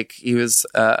the bike, he was,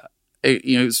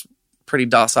 he was pretty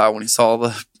docile when he saw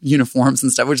the uniforms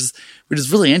and stuff, which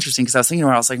is really interesting. Cause I was thinking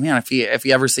about it, I was like, man, if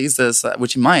he ever sees this,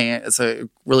 which he might, it's a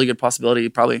really good possibility. He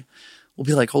probably will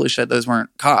be like, holy shit, those weren't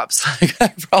cops.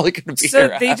 I probably couldn't be So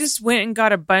here. they just went and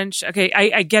got a bunch. Okay.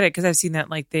 I get it. Cause I've seen that,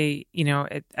 like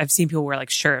I've seen people wear like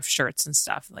sheriff shirts and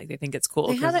stuff. Like they think it's cool.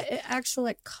 They had an actual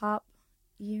like cop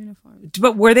uniform.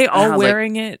 But were they all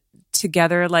wearing it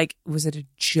together? Like, was it a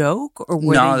joke, or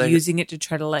were they using it to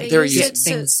try to like get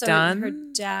things done? Her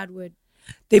dad would.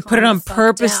 They put it on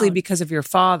purposely because of your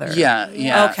father.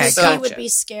 Yeah. Okay, so he would be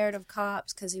scared of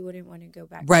cops because he wouldn't want to go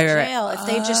back to jail. If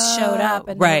they just showed up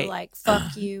and they were like,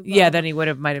 "Fuck you," then he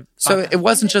might have. So it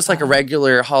wasn't just like a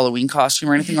regular Halloween costume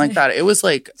or anything like that. It was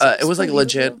like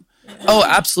legit. Yeah. Oh,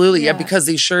 absolutely, yeah. Because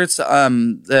these shirts,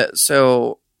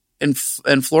 so in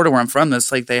Florida where I'm from,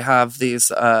 they have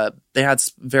these. They had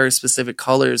very specific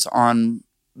colors on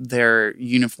their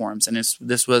uniforms, and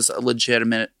this was a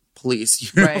legitimate police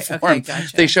uniform. Right, okay,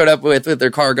 gotcha. They showed up with their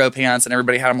cargo pants, and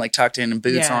everybody had them like tucked in and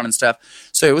boots on and stuff.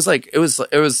 So it was like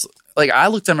I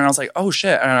looked at them and I was like, oh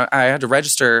shit! And I had to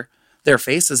register their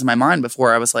faces in my mind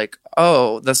before I was like,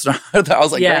 oh, that's not. I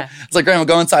was like, Grandma,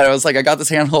 go inside. I was like, I got this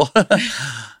handle.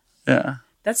 Yeah,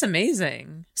 that's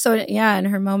amazing. So in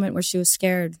her moment where she was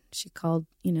scared, she called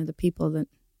the people that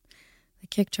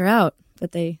kicked her out,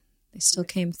 but they still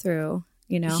came through.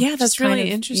 Yeah, that's really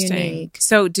interesting. Unique.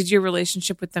 So did your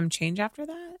relationship with them change after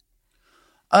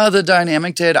that? The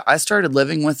dynamic did. I started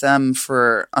living with them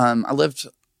for, I lived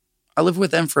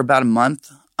with them for about a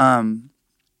month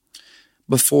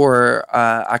before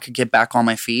I could get back on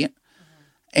my feet.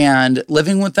 And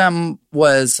living with them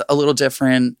was a little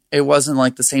different. It wasn't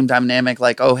like the same dynamic,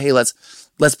 like, oh, hey, let's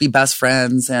be best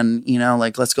friends and,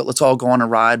 let's all go on a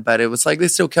ride. But it was like, they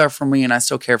still care for me and I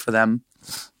still care for them.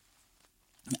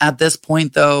 At this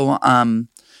point, though,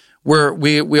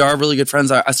 we are really good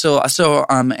friends. I still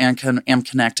am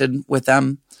connected with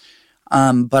them,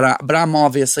 but I'm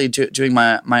obviously doing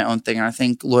my own thing. And I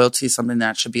think loyalty is something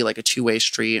that should be like a two-way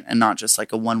street and not just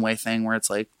like a one-way thing where it's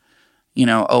like,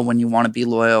 when you want to be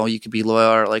loyal, you could be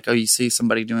loyal, or like, you see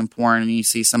somebody doing porn and you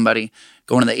see somebody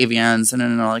going to the AVNs and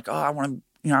then they're like, I'd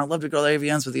love to go to the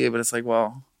AVNs with you, but it's like,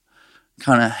 well,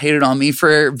 kind of hated on me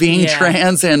for being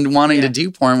trans and wanting to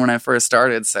do porn when I first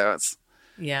started. So it's,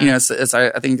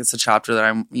 I think it's a chapter that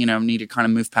I, need to kind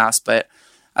of move past. But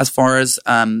as far as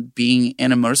being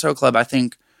in a motorcycle club, I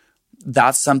think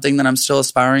that's something that I'm still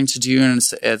aspiring to do. And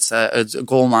it's a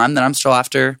goal of mine that I'm still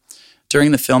after.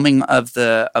 During the filming of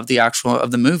the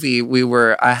movie,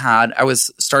 I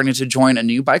was starting to join a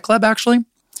new bike club actually.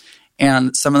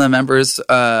 And some of the members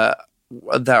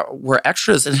that were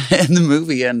extras in the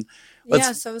movie, and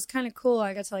so it was kind of cool.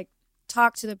 I got to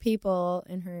talk to the people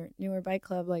in her newer bike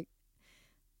club,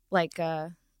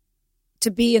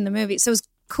 to be in the movie. So it was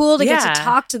cool to get to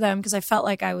talk to them because I felt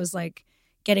like I was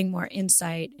getting more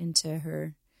insight into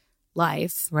her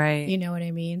life. Right. You know what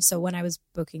I mean? So when I was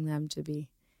booking them to be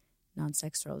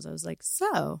non-sex roles, I was like,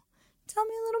 so tell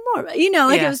me a little more about,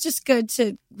 it was just good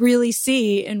to really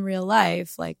see in real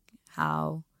life, like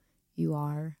how you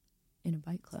are in a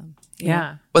bike club.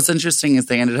 Yeah. What's interesting is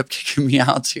they ended up kicking me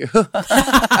out too.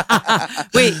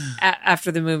 Wait,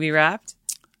 after the movie wrapped?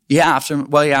 Yeah, after the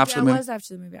movie. It was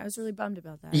after the movie. I was really bummed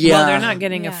about that. Yeah. Well, they're not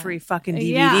getting a free fucking DVD.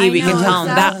 Yeah, we can tell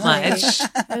them that exactly.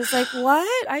 much. I was like,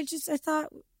 what? I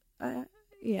thought,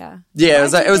 Yeah,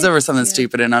 it was over something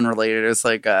stupid and unrelated. It was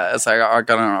like I got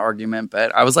in an argument,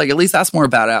 but I was like, at least that's more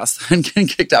badass than getting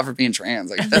kicked out for being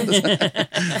trans.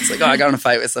 It's like, I got in a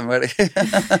fight with somebody.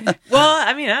 Well,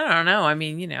 I mean, I don't know. I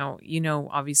mean,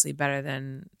 obviously better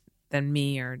than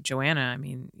me or Joanna. I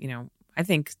mean, I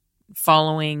think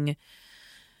following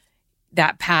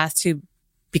that path to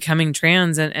becoming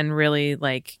trans and really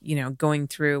like, going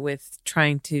through with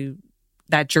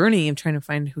that journey of trying to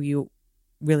find who you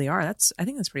really are. I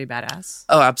think that's pretty badass.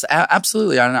 Oh,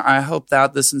 absolutely. And I hope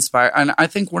that this inspires. And I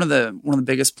think one of the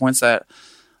biggest points that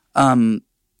I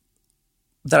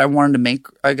wanted to make,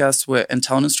 I guess, and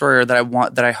telling a story, or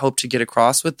that I hope to get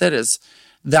across with it, is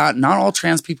that not all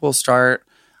trans people start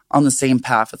on the same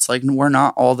path. It's like we're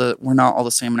not all the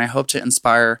same. And I hope to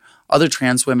inspire other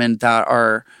trans women that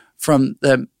are from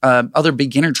the other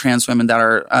beginner trans women that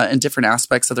are in different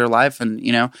aspects of their life. And,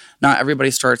 not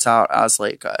everybody starts out as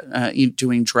like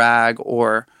doing drag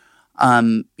or,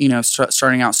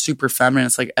 starting out super feminine.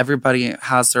 It's like everybody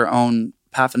has their own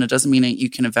path, and it doesn't mean that you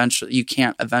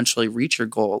can't eventually reach your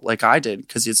goal like I did,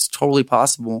 because it's totally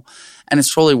possible, and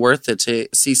it's totally worth it to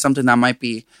see something that might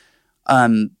be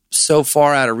so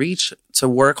far out of reach, to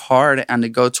work hard and to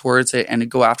go towards it and to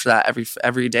go after that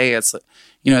every day. It's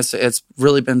it's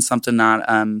really been something that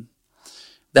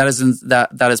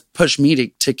that has pushed me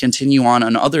to continue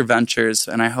on other ventures,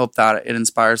 and I hope that it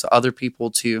inspires other people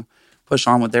to push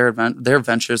on with their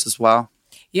ventures as well.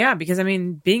 Yeah, because I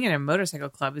mean, being in a motorcycle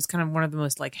club is kind of one of the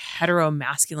most like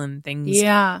hetero-masculine things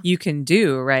you can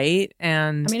do, right?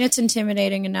 And I mean, it's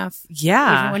intimidating enough,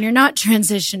 even when you're not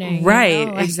transitioning,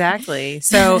 right? Exactly.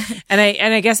 So, and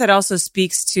I guess it also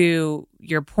speaks to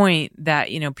your point that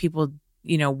people,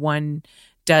 one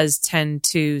does tend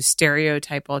to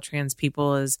stereotype all trans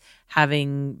people as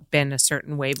having been a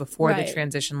certain way before the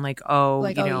transition. Like,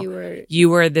 you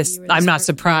were this. I'm not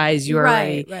surprised. You were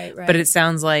right. But it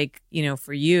sounds like,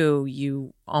 for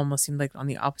you almost seemed like on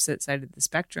the opposite side of the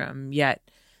spectrum. Yet,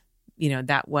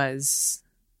 that was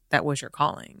your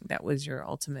calling. That was your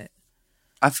ultimate.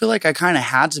 I feel like I kind of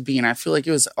had to be, and I feel like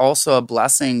it was also a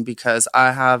blessing because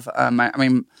I have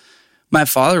my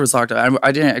father was locked up.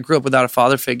 I grew up without a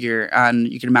father figure,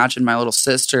 and you can imagine my little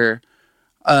sister,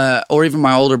 or even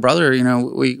my older brother.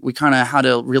 We kind of had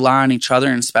to rely on each other,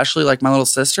 and especially like my little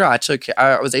sister, I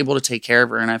was able to take care of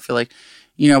her, and I feel like,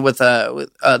 with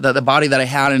the body that I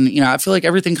had, and I feel like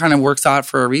everything kind of works out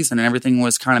for a reason, and everything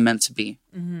was kind of meant to be.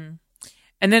 Mm-hmm.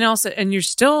 And then also, and you're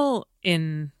still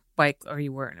in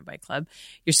you were in a bike club.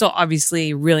 You're still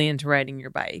obviously really into riding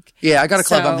your bike. Yeah, I got a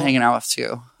club I'm hanging out with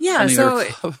too. Yeah, so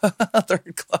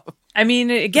third club. I mean,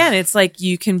 again, it's like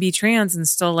you can be trans and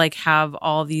still like have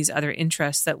all these other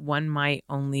interests that one might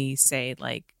only say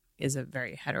like is a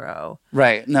very hetero,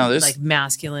 right? No, there's like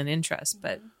masculine interest.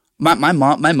 But my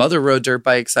mother rode dirt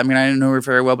bikes. I mean, I didn't know her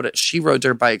very well, but she rode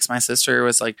dirt bikes. My sister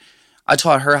was like, I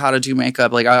taught her how to do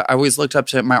makeup. Like I always looked up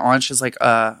to my aunt. She's like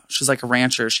a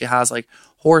rancher. She has like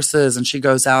horses, and she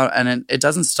goes out, and it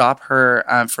doesn't stop her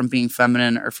from being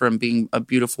feminine or from being a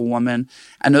beautiful woman.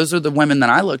 And those are the women that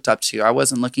I looked up to. I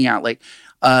wasn't looking at like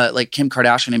Kim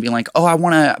Kardashian and being like, oh, I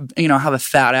want to, have a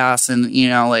fat ass and,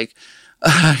 start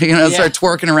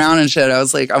twerking around and shit. I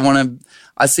was like,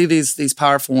 I see these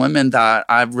powerful women that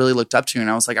I've really looked up to. And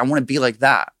I was like, I want to be like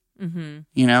that,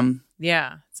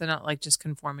 Yeah. So not like just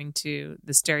conforming to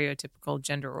the stereotypical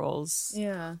gender roles.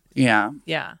 Yeah. Yeah.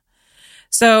 Yeah.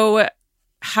 So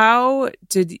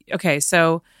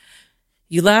so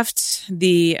you left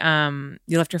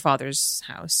your father's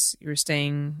house. You were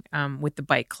staying with the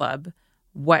bike club.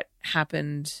 What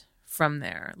happened from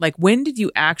there? Like, when did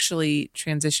you actually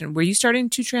transition? Were you starting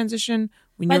to transition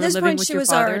when you were living with your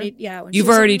father? You've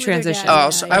already transitioned. I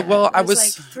was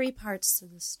like three parts to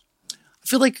this. I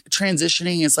feel like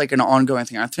transitioning is like an ongoing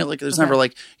thing. I feel like there's never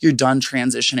like you're done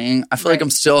transitioning. I feel like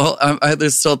I'm still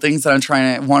there's still things that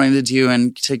I'm wanting to do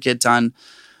and to get done.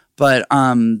 But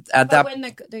when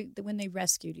they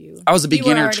rescued you, I was a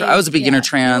beginner. I was a beginner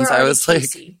trans. I was like,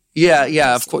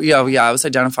 of course, yeah. I was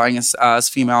identifying as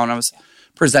female, and I was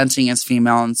presenting as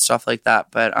female and stuff like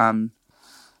that. But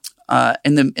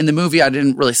in the movie, I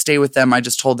didn't really stay with them. I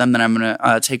just told them that I'm going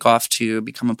to take off to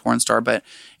become a porn star. But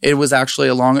it was actually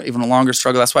even a longer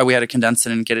struggle. That's why we had to condense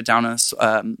it and get it down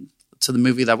to the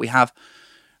movie that we have.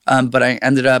 But I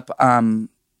ended up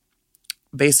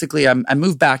basically I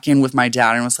moved back in with my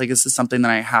dad and was like, this is something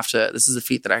that this is a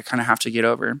feat that I kind of have to get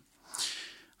over.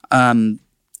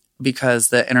 Because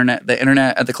the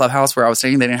internet at the clubhouse where I was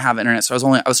staying, they didn't have internet. So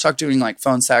I was stuck doing like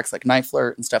phone sex, like Night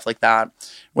Flirt and stuff like that.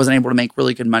 Wasn't able to make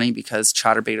really good money because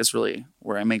Chaturbate is really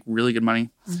where I make really good money.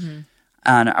 Mm-hmm.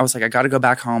 And I was like, I got to go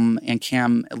back home and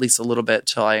cam at least a little bit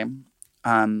till I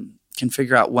can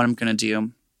figure out what I'm going to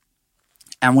do.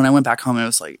 And when I went back home, it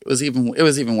was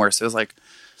even worse. It was like,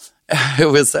 it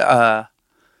was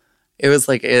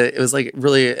like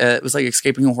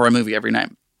escaping a horror movie every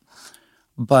night.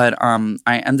 But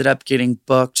I ended up getting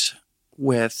booked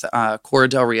with Cora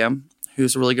Del Rio,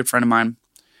 who's a really good friend of mine.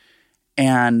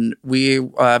 And have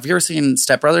you ever seen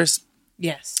Step Brothers?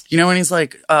 Yes. You know, when he's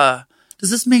like, does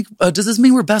this mean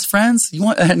we're best friends? You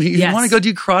want to go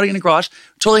do karate in a garage?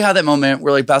 Totally had that moment.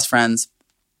 We're like best friends.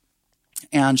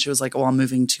 And she was like, oh, I'm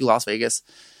moving to Las Vegas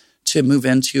to move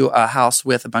into a house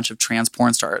with a bunch of trans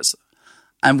porn stars.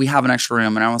 And we have an extra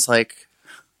room. And I was like,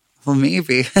 well,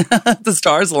 maybe the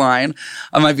stars align.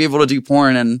 I might be able to do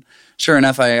porn. And sure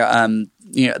enough, the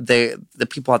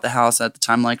people at the house at the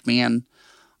time liked me. And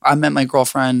I met my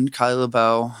girlfriend, Kylie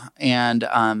LeBeau. And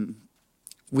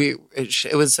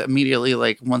it was immediately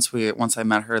like, once I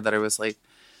met her, that it was like,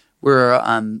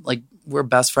 we're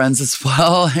best friends as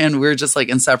well. And we're just like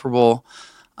inseparable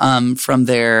from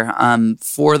there.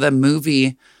 For the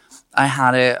movie, we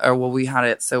had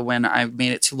it. So when I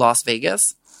made it to Las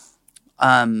Vegas,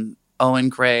 Owen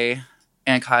Gray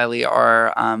and Kylie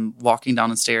are walking down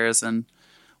the stairs and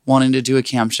wanting to do a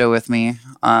cam show with me,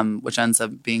 which ends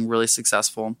up being really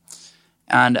successful.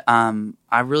 And I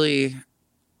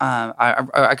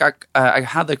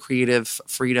had the creative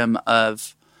freedom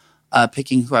of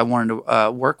picking who I wanted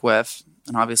to work with,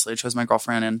 and obviously I chose my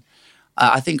girlfriend. And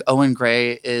I think Owen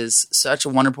Gray is such a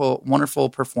wonderful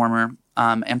performer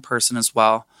and person as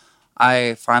well.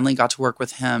 I finally got to work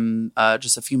with him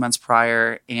just a few months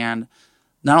prior, and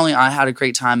not only I had a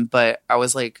great time, but I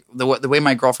was like, the way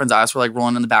my girlfriend's eyes were like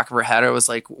rolling in the back of her head, I was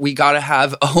like, we got to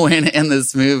have Owen in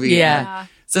this movie. Yeah. And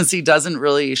since he doesn't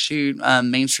really shoot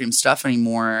mainstream stuff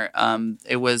anymore,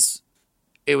 it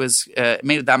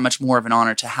made it that much more of an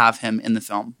honor to have him in the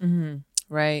film. Mm-hmm.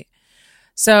 Right.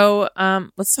 So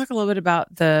let's talk a little bit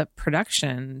about the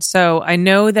production. So I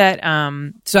know that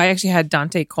so I actually had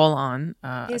Dante Cole on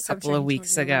a couple of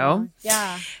weeks ago.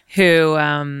 Yeah. Who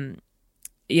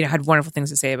had wonderful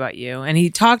things to say about you. And he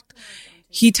didn't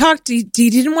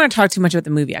want to talk too much about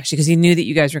the movie, actually, because he knew that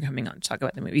you guys were coming on to talk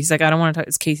about the movie. He's like, I don't want to talk.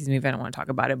 It's Casey's movie. I don't want to talk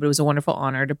about it. But it was a wonderful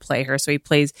honor to play her. So he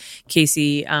plays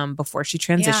Casey before she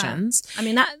transitions. Yeah. I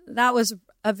mean, that was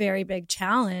a very big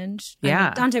challenge. Yeah. I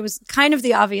mean, Dante was kind of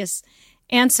the obvious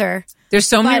answer. There's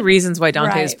so many reasons why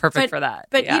Dante is perfect for that.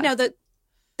 But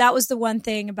that was the one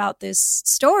thing about this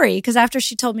story, because after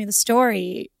she told me the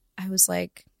story, I was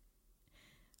like,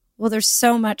 well, there's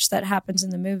so much that happens in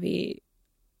the movie.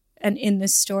 And in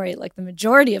this story, like the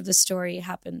majority of the story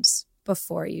happens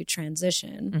before you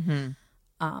transition.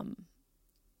 Mm-hmm.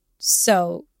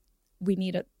 So we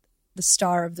need the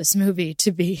star of this movie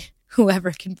to be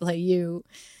whoever can play you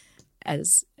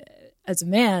as a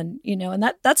man, and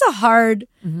that's a hard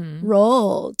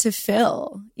role to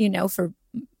fill, for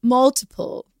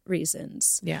multiple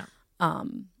reasons. Yeah.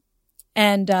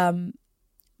 And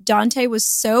Dante was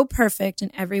so perfect in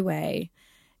every way.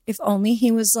 If only he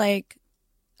was like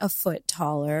a foot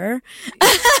taller.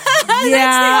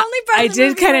 Yeah, I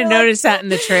did kind of notice that in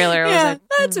the trailer. I was like,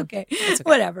 that's okay.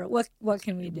 Whatever. What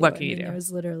can we do? What can you do? It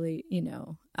was literally,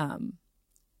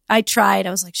 I tried.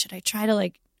 I was like, should I try to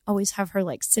like always have her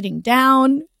like sitting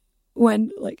down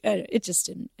when like it just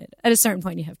didn't. At a certain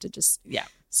point, you have to just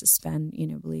suspend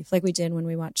belief, like we did when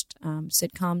we watched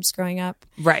sitcoms growing up,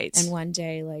 right? And one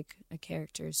day, like a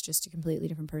character is just a completely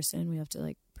different person. We have to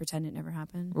like pretend it never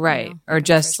happened, right? Or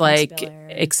just like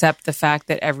accept the fact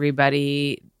that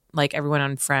everybody, like everyone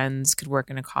on Friends, could work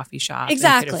in a coffee shop,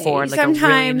 exactly, and could afford like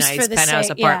sometimes a really nice penthouse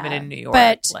apartment in New York,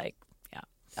 but like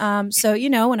so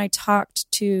when I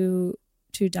talked to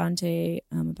Dante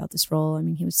about this role, I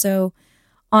mean, he was so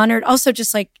honored. Also,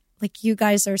 just like you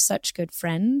guys are such good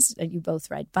friends, and you both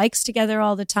ride bikes together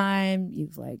all the time.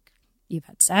 You've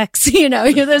had sex,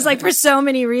 there's like for so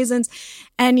many reasons.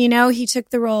 And, he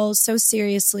took the role so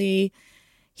seriously.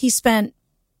 He spent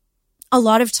a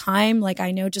lot of time, like I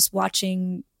know, just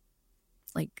watching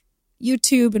like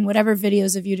YouTube and whatever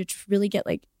videos of you to really get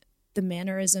like the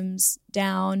mannerisms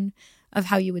down of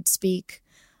how you would speak.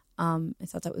 I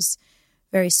thought that was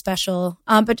very special.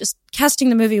 But just casting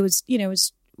the movie was,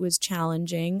 was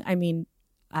challenging. I mean,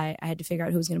 I had to figure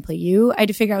out who was going to play you. I had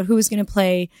to figure out who was going to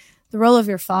play the role of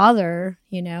your father,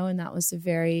 and that was a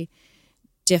very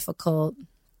difficult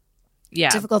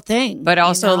thing. But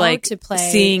also to play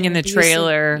seeing in the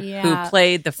trailer who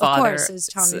played the father. Of course, is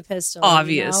Tommy Pistol.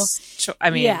 Obvious. I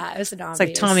mean, it was an obvious. It's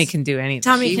like Tommy can do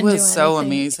anything. He was so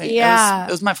amazing. Yeah.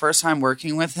 It was my first time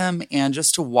working with him, and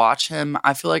just to watch him,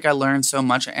 I feel like I learned so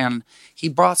much, and he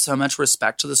brought so much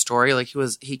respect to the story. Like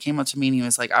he came up to me and he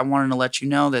was like, I wanted to let you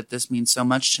know that this means so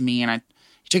much to me, and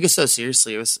he took it so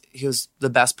seriously. He was the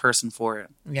best person for it.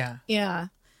 Yeah. Yeah.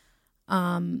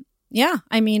 Yeah,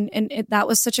 I mean, and that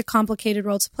was such a complicated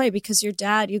role to play because your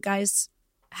dad, you guys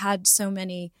had so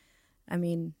many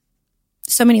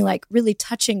like really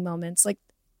touching moments, like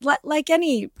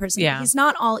any person. Yeah. He's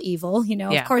not all evil,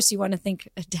 Of course, you want to think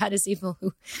a dad is evil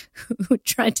who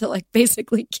tried to like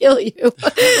basically kill you,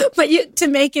 but to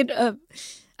make it the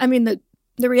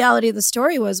reality of the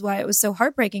story was why it was so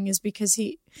heartbreaking is because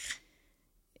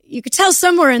you could tell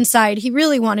somewhere inside he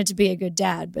really wanted to be a good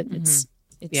dad, but it's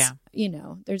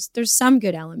there's some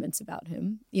good elements about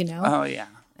him, Oh yeah.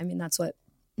 I mean, that's what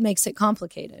makes it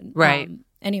complicated. Right.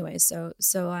 Anyway, so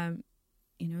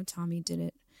Tommy did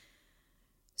it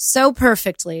so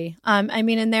perfectly. I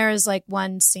mean, and there is like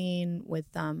one scene with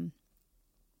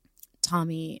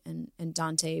Tommy and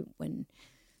Dante when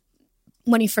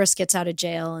he first gets out of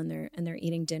jail and they're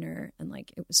eating dinner, and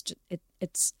like it was just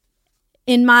it's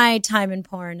in my time in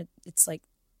porn, it's like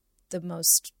the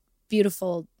most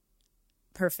beautiful,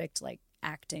 perfect, like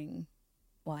acting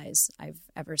wise I've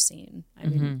ever seen. I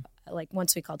mean, like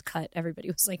once we called cut, everybody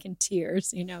was like in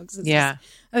tears, because it's just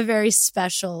a very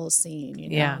special scene.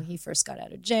 He first got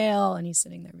out of jail and he's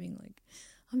sitting there being like,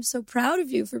 I'm so proud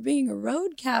of you for being a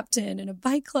road captain in a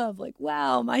bike club. Like,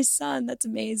 wow, my son, that's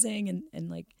amazing. And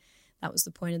like, that was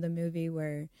the point of the movie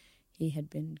where he had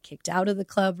been kicked out of the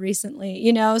club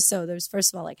recently, So there's,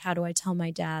 first of all, like, how do I tell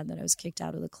my dad that I was kicked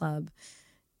out of the club?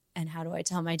 And how do I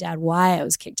tell my dad why I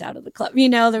was kicked out of the club?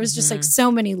 There was just like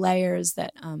so many layers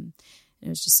that, it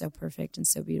was just so perfect and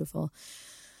so beautiful.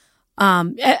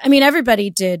 I mean, everybody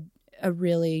did a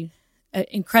really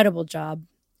incredible job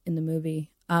in the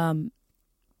movie. And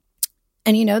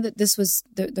that this was,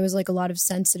 there was like a lot of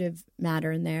sensitive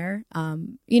matter in there,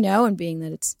 and being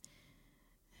that it's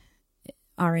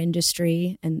our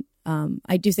industry. And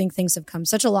I do think things have come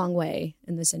such a long way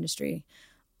in this industry.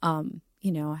 I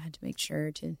had to make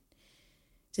sure to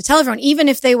tell everyone, even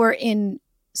if they were in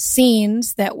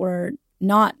scenes that were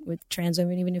not with trans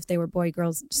women, even if they were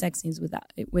boy-girl sex scenes with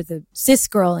a cis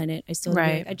girl in it, I still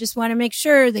right. I just want to make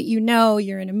sure that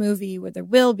you're in a movie where there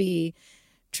will be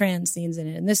trans scenes in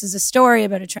it, and this is a story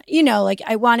about like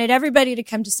I wanted everybody to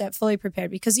come to set fully prepared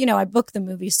because I booked the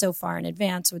movie so far in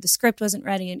advance, or the script wasn't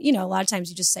ready, and a lot of times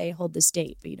you just say hold this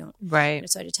date, but you don't. Right.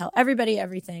 So I had to tell everybody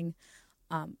everything.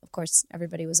 Of course,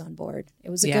 everybody was on board. It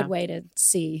was a good way to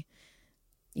see,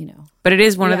 But it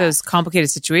is one of those complicated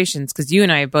situations because you and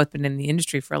I have both been in the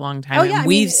industry for a long time. Oh, yeah. And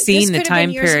we've seen the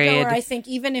time period. Where I think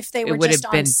even if they were would just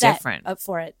have been on set different. Up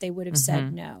for it, they would have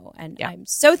said no. And I'm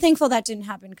so thankful that didn't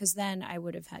happen because then I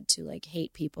would have had to like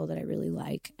hate people that I really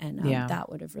like, and that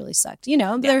would have really sucked.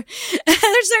 There's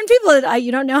certain people that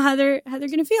you don't know how they're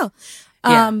going to feel.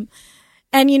 And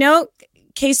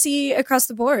Casey across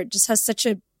the board just has such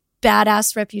a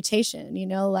badass reputation,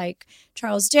 like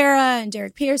Charles Dara and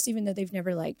Derek Pierce, even though they've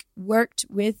never like worked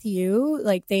with you,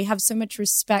 like they have so much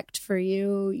respect for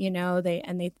you,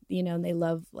 they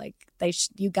love, like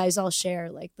you guys all share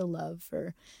like the love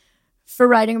for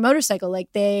riding a motorcycle.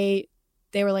 Like they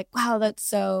were like, wow, that's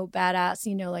so badass.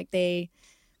 Like they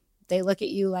look at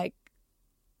you like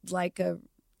a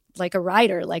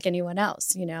rider, like anyone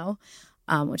else,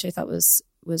 which I thought was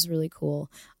really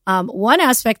cool. One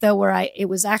aspect though, where it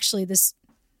was actually this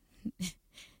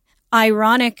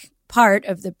ironic part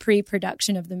of the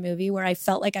pre-production of the movie where I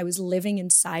felt like I was living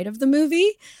inside of the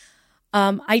movie.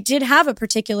 I did have a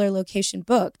particular location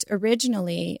booked.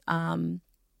 Originally,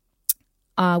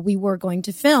 we were going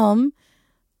to film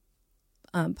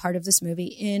part of this movie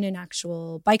in an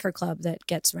actual biker club that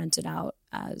gets rented out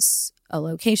as a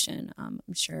location. I'm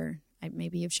sure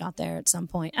maybe you've shot there at some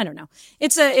point. I don't know.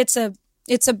 It's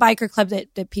a biker club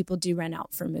that people do rent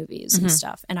out for movies and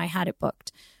stuff. And I had it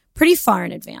booked pretty far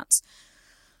in advance.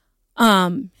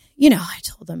 I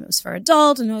told them it was for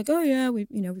adult, and they're like, oh yeah, we've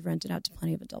rented out to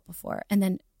plenty of adult before. And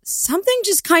then something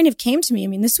just kind of came to me. I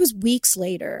mean, this was weeks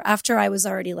later after I was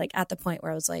already like at the point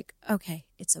where I was like, okay,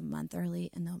 it's a month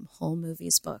early and the whole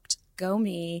movie's booked. Go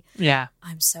me. Yeah.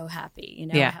 I'm so happy.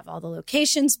 I have all the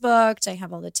locations booked. I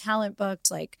have all the talent booked.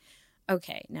 Like,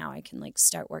 okay, now I can like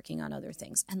start working on other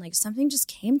things. And like something just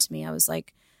came to me. I was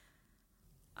like,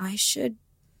 I should,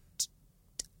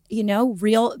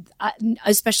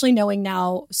 especially knowing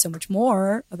now so much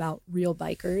more about real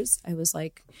bikers. I was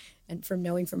like, and from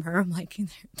knowing from her, I'm like,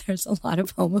 there's a lot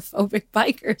of homophobic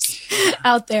bikers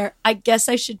out there. I guess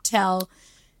I should tell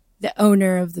the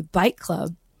owner of the bike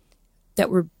club that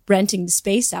we're renting the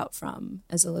space out from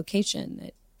as a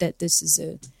location that this is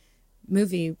a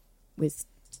movie with,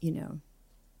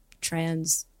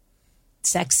 trans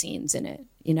sex scenes in it,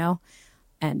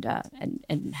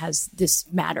 and has this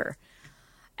matter.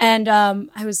 And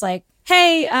I was like,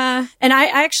 hey, and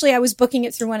I was booking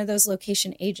it through one of those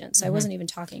location agents. I wasn't even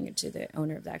talking to the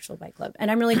owner of the actual bike club. And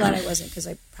I'm really glad I wasn't, because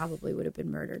I probably would have been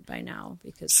murdered by now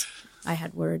because I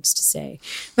had words to say.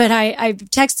 But I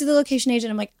texted the location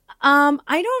agent. I'm like,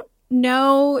 I don't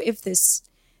know if this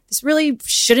really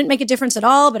shouldn't make a difference at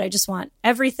all, but I just want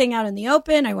everything out in the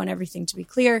open. I want everything to be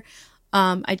clear.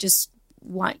 I just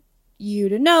want you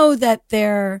to know that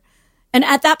and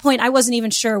at that point, I wasn't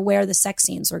even sure where the sex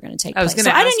scenes were going to take place.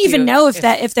 So I didn't even know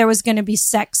if there was going to be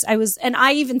sex. And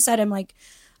I even said, I'm like,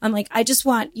 I just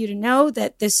want you to know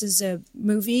that this is a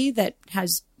movie that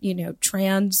has,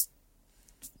 trans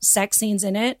sex scenes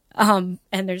in it. And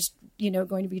there's,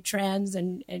 going to be trans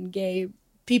and gay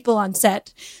people on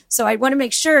set. So I want to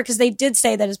make sure, because they did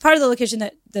say that as part of the location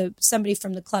that somebody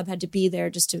from the club had to be there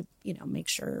just to, make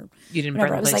sure. You didn't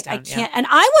burn the place down. I can't. Yeah. And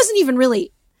I wasn't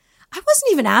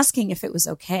even asking if it was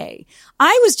okay.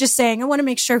 I was just saying, I want to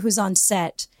make sure who's on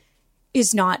set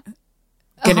is not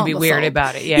going to be weird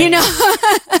about it. Yeah.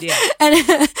 Yeah. And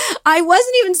I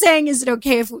wasn't even saying, is it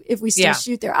okay if we still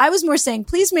shoot there? I was more saying,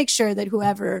 please make sure that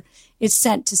whoever is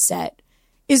sent to set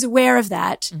is aware of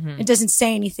that and doesn't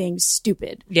say anything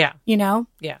stupid. Yeah. Yeah.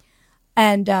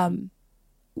 And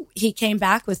he came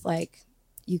back with like,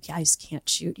 you guys can't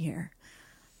shoot here.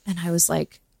 And I was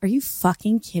like, are you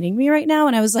fucking kidding me right now?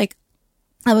 And I was like,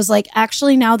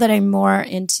 actually, now that I'm more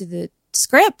into the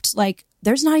script, like,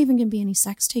 there's not even going to be any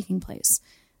sex taking place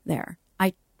there.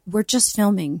 We're just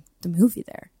filming the movie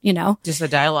there, just the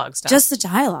dialogue stuff. Just the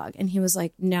dialogue. And he was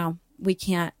like, no, we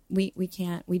can't. We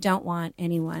can't. We don't want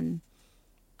anyone.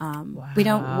 Wow. We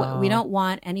don't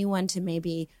want anyone to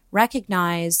maybe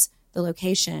recognize the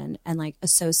location and like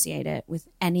associate it with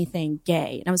anything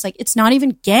gay. And I was like, it's not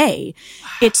even gay. Wow.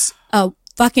 It's a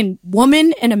fucking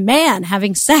woman and a man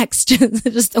having sex.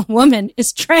 Just the woman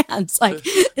is trans. Like,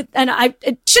 and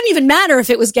it shouldn't even matter if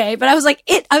it was gay, but I was like,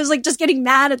 just getting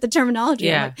mad at the terminology.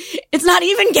 Yeah. Like, it's not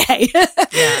even gay.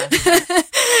 Yeah.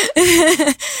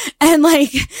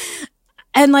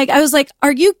 and I was like,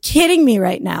 are you kidding me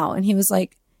right now? And he was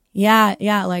like, yeah.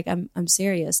 Like, I'm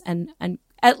serious. And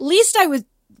at least I was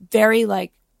very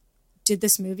like, did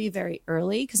this movie very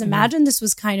early, because imagine this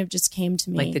was kind of just came to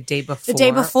me like the day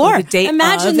before. Or the day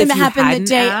imagine of, them happen the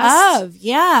day asked. of.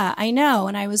 Yeah, I know.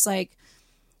 And I was like,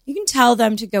 you can tell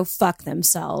them to go fuck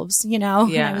themselves, Yeah.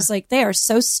 And I was like, they are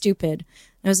so stupid.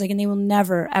 And I was like, and they will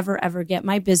never, ever, ever get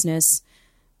my business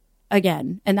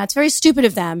again. And that's very stupid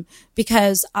of them,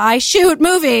 because I shoot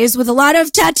movies with a lot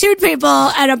of tattooed people,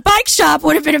 and a bike shop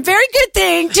would have been a very good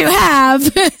thing to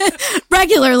have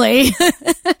regularly.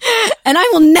 And I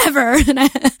will never,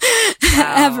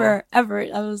 ever,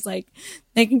 I was like,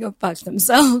 they can go fuck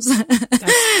themselves.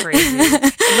 That's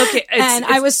crazy.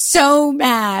 I was so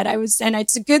mad. And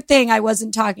it's a good thing I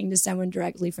wasn't talking to someone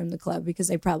directly from the club,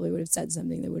 because I probably would have said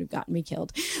something that would have gotten me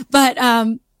killed. But,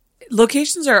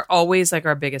 locations are always like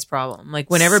our biggest problem. Like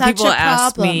whenever people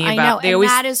ask me about, I know, and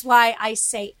that is why I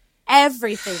say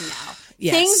everything now.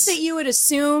 Yes. Things that you would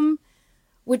assume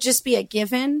would just be a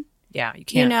given. Yeah, you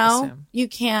can't assume. You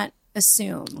can't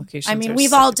assume. Locations I mean, are we've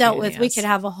such all a dealt pain in with, the we ass. could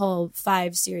have a whole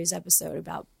 5-series episode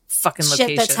about fucking shit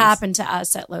locations that's happened to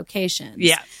us at locations.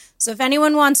 Yeah. So if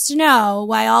anyone wants to know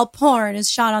why all porn is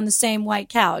shot on the same white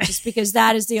couch, it's because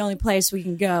that is the only place we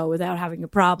can go without having a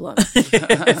problem.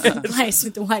 The place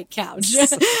with the white couch.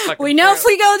 We know if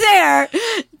we go there,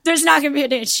 there's not going to be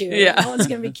an issue. Yeah. No one's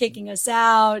going to be kicking us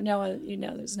out. No one,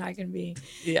 there's not going to be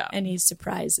any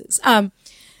surprises.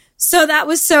 So that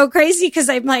was so crazy, because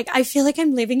I'm like, I feel like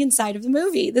I'm living inside of the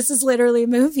movie. This is literally a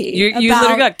movie. You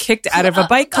literally got kicked out of a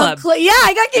bike club.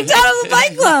 I got kicked out of a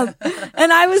bike club.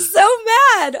 And I was so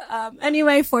mad.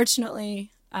 Anyway, fortunately,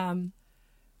 Kylie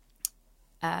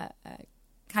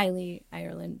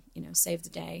Ireland, saved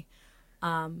the day.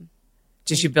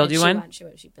 Did she build you one?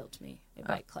 She built me a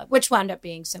bike club, which wound up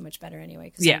being so much better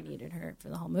anyway, because I needed her for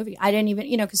the whole movie. I didn't even,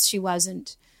 because she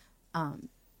wasn't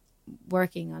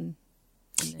working on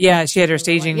Yeah, she had her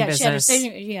staging business. She had her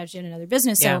staging. Yeah, she had another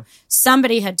business. Yeah. So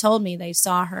somebody had told me they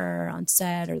saw her on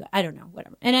set, or I don't know,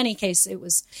 whatever. In any case,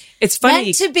 it's funny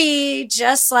meant to be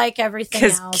just like everything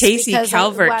else. Because Casey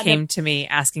Calvert came to me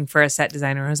asking for a set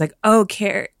designer. I was like, "Oh,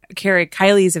 Carrie,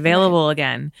 Kylie's available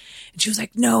again," and she was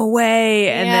like, "No way!"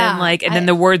 And then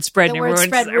the word spread. The and word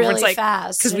spread really everyone's like,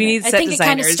 fast because we need set designers. I think it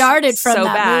kind of started from so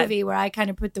that bad. movie where I kind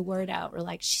of put the word out. We're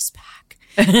like, she's back.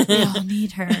 We all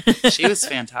need her. She was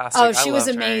fantastic. Oh, she was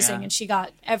loved her, amazing, yeah. and she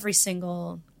got every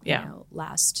single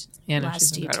last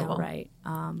she's detail incredible. right.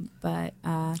 But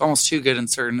Almost too good in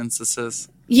certain instances.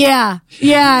 yeah,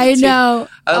 I know.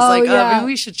 I was yeah. maybe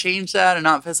we should change that and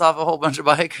not piss off a whole bunch of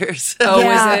bikers. Oh,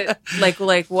 Yeah. is it like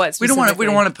what? We don't want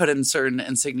specifically? to put in certain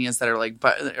insignias that are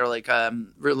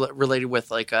related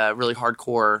with really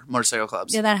hardcore motorcycle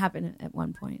clubs. Yeah, that happened at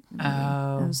one point. Oh.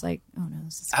 I was like, oh no,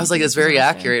 this is. I was like, it's very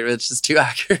accurate, but it's just too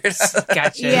accurate.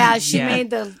 Gotcha. Yeah, she made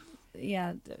the.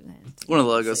 Yeah, One of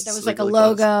the logos. that was like like a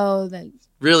really close. logo that.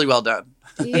 Really well done.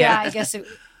 Yeah, I guess it.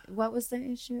 What was the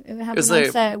issue? It happened like-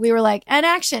 on set. We were like, and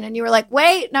action, and you were like,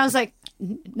 wait, and I was like,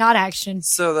 not action.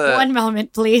 So the One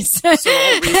moment, please. So the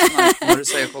whole reason, like,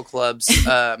 motorcycle clubs,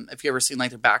 if you ever seen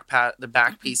like the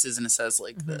back pieces, and it says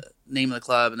like the name of the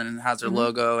club, and then it has their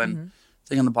logo and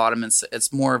thing on the bottom.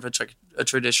 It's more of a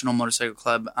traditional motorcycle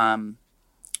club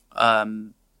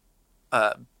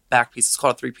back piece. It's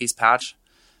called a 3-piece patch,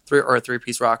 or a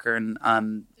 3-piece rocker,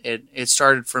 and it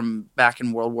started from back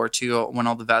in World War II when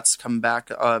all the vets come back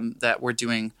that were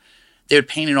doing. They would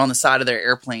paint it on the side of their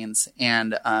airplanes,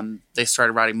 and they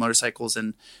started riding motorcycles,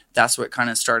 and that's what kind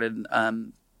of started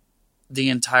the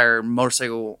entire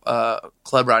motorcycle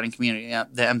club riding community,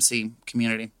 the MC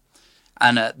community.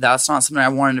 And that's not something I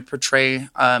wanted to portray.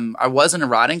 I was in a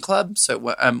riding club, so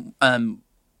the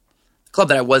club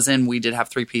that I was in, we did have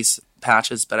 3-piece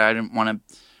patches, but I didn't want to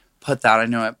put that. I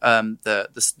know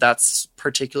that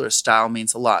particular style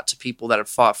means a lot to people that have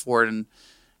fought for it and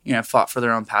fought for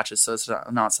their own patches. So it's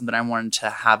not something I wanted to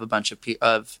have a bunch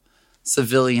of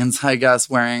civilians, I guess,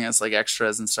 wearing as like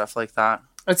extras and stuff like that.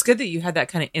 It's good that you had that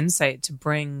kind of insight to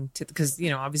bring to, because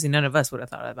obviously none of us would have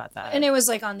thought about that. And it was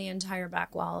like on the entire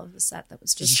back wall of the set that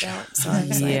was just built. So I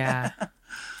was like,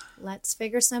 let's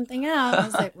figure something out. I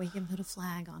was like, we can put a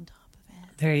flag on top of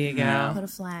it. There you go. Put a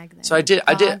flag there. So I did.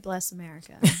 God bless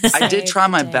America. I did try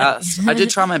my Save the day. best. I did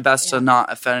try my best to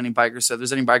not offend any bikers. So if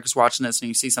there's any bikers watching this and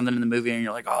you see something in the movie and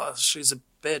you're like, oh, she's a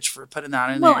bitch for putting that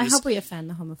in Well, there. I hope we offend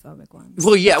the homophobic ones.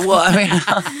 Well, yeah. Well, I mean,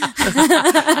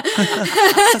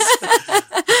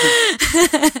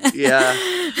 yeah.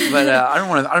 But I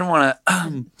don't want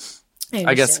to.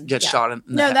 I guess get shot in.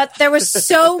 No, that there was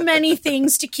so many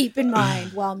things to keep in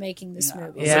mind while making this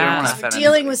movie. Yeah. I don't wanna So offend dealing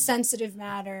anybody. with sensitive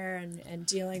matter and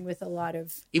dealing with a lot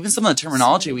of even some of the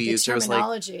terminology we the used. There was like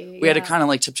terminology, we had to yeah. kind of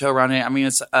like tiptoe around it. I mean,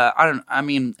 it's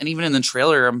and even in the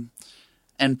trailer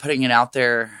and putting it out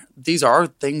there, these are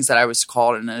things that I was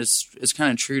called, and it's kind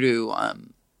of true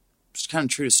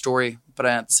to story. But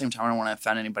at the same time, I don't want to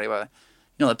offend anybody. But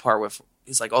the part with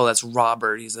he's like, oh, that's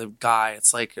Robert. He's a guy.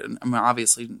 It's like, I mean,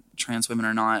 obviously, trans women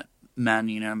are not men.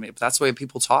 I mean, but that's the way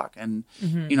people talk, and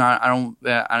I don't.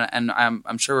 And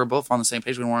I'm sure we're both on the same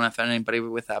page. We don't want to offend anybody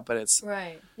with that, but it's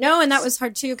right. No, and that was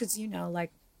hard too because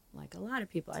like a lot of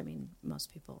people. I mean,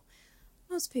 most people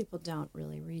don't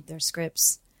really read their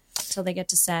scripts till they get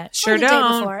to set. Sure or the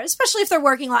don't. Day before, especially if they're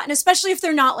working a lot, and especially if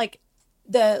they're not like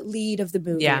the lead of the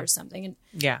movie or something. And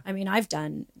Yeah. I mean, I've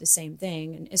done the same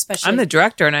thing, and especially I'm the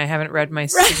director and I haven't read my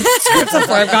script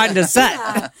before I've gotten to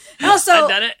set. And also, I've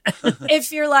done it.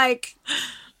 if you're like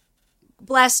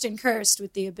blessed and cursed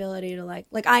with the ability to like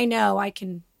I know I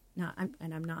can not,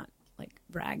 I'm not like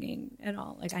bragging at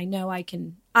all. Like I know I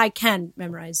can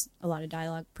memorize a lot of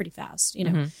dialogue pretty fast,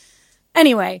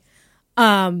 Anyway,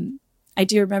 I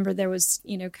do remember there was,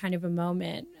 kind of a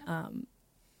moment,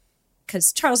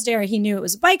 because Charles Dare, he knew it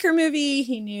was a biker movie.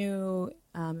 He knew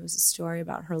it was a story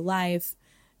about her life.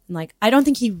 And like, I don't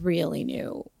think he really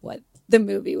knew what the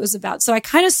movie was about. So I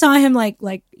kind of saw him like,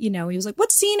 he was like,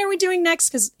 what scene are we doing next?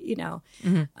 Cause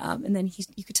and then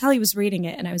you could tell he was reading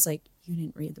it. And I was like, you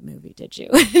didn't read the movie, did you?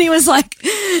 And he was like,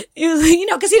 cause he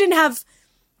didn't have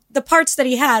the parts that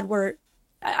he had were,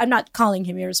 I'm not calling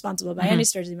him irresponsible by any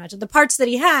stretch of the imagination. The parts that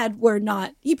he had were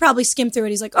not, he probably skimmed through it.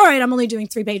 He's like, all right, I'm only doing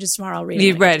 3 pages tomorrow. I'll read it.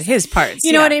 You read his parts.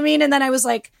 You know what I mean? And then I was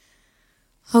like,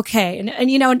 okay. And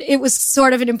it was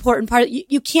sort of an important part.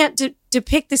 You can't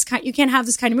depict this kind, you can't have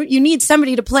this kind of movie. You need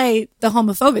somebody to play the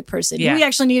homophobic person. Yeah. We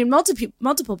actually needed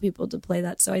multiple people to play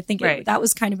that. So I think that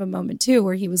was kind of a moment too,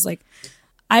 where he was like,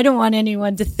 I don't want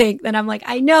anyone to think that I'm like,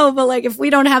 I know, but like, if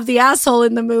we don't have the asshole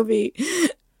in the movie,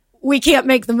 we can't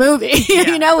make the movie.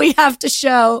 Yeah. We have to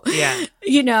show,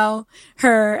 you know,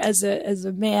 her as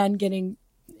a man getting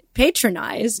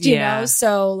patronized, you know?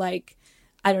 So like,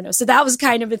 I don't know. So that was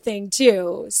kind of a thing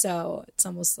too. So it's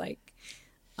almost like,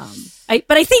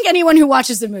 but I think anyone who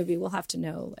watches the movie will have to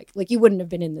know, like you wouldn't have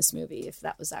been in this movie if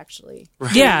that was actually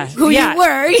who you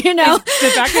were, you know.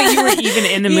 The fact that you were even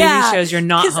in the movie shows you're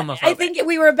not homophobic. I think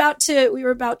we were about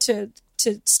to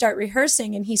start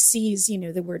rehearsing, and he sees, you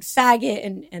know, the word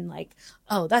faggot and like,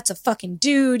 oh, that's a fucking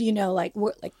dude, you know, like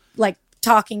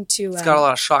talking to. It's got a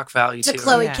lot of shock value to too.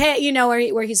 Chloe K, you know,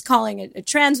 where he's calling a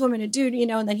trans woman a dude, you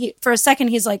know, and then for a second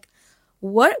he's like,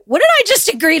 what did I just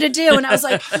agree to do? And I was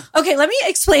like, okay, let me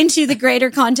explain to you the greater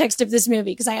context of this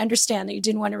movie, because I understand that you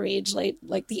didn't want to read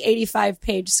like the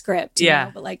 85-page script, you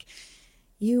know, but like,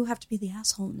 you have to be the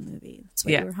asshole in the movie. That's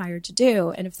what you were hired to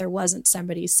do. And if there wasn't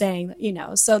somebody saying that, you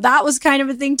know, so that was kind of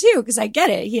a thing too, because I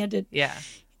get it. He had to,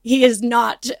 he is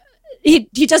not,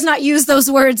 he does not use those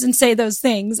words and say those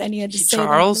things, and he had to say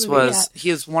Charles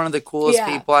he is one of the coolest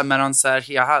people I met on set.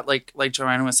 He had like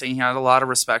Joanna was saying, he had a lot of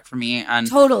respect for me, and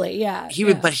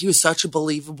but he was such a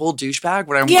believable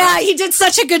douchebag. He did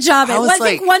such a good job. I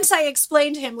think once I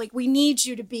explained to him, like, we need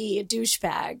you to be a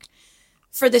douchebag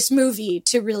for this movie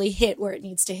to really hit where it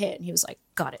needs to hit, and he was like,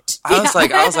 got it. I was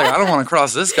like, I don't want to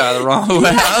cross this guy the wrong way.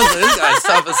 I was like, this guy's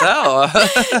tough as hell.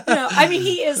 No, I mean,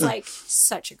 he is like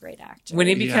such a great actor. When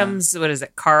he becomes, what is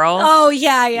it, Carl? Oh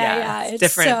yeah. It's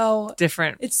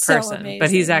different it's person, so amazing, but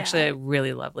he's actually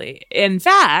really lovely. In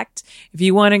fact, if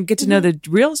you want to get to know the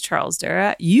real Charles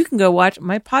Dara, you can go watch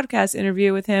my podcast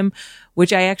interview with him,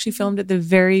 which I actually filmed at the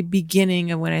very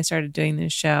beginning of when I started doing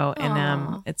this show,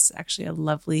 and it's actually a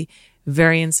lovely,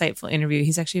 very insightful interview.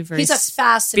 He's actually a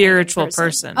fascinating spiritual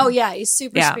person. Oh yeah, he's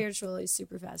super spiritual. He's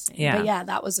super fascinating. Yeah. But yeah,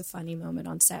 that was a funny moment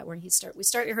on set where we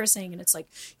start rehearsing, and it's like,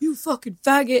 you fucking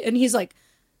faggot, and he's like,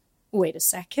 wait a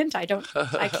second, I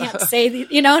can't say the,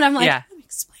 you know, and I'm like, let me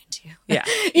explain to you. Yeah.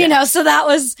 You know, so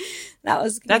that's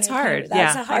hard.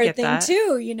 That's a hard thing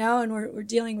too, you know, and we're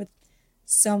dealing with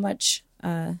so much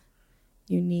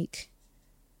unique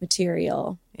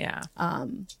material. Yeah.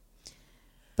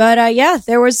 But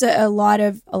there was a lot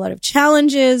of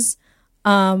challenges.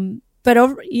 But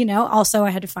also I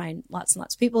had to find lots and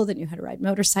lots of people that knew how to ride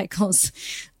motorcycles.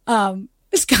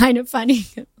 It's kind of funny.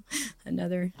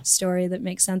 Another story that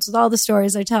makes sense with all the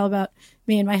stories I tell about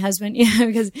me and my husband,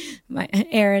 because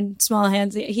Aaron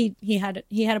Smallhands, he had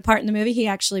a part in the movie. He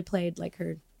actually played like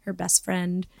her best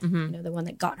friend, you know, the one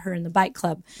that got her in the bike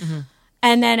club. Mm-hmm.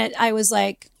 And then I was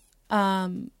like,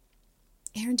 Aaron,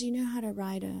 do you know how to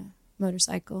ride a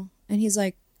motorcycle? And he's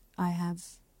like, I have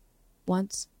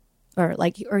once,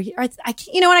 I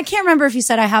can't remember if he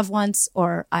said I have once,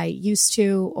 or I used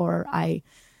to, or I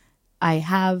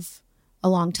have a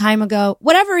long time ago.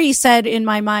 Whatever he said in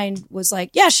my mind was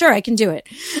like, yeah, sure, I can do it.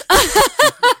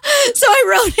 So I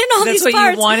wrote in all these parts. That's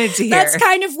what you wanted to hear. That's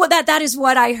kind of that is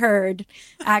what I heard,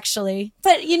 actually.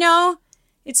 But you know,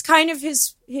 it's kind of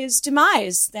his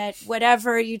demise, that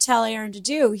whatever you tell Aaron to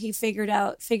do, he figures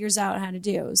out how to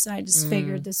do. So I just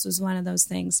figured this was one of those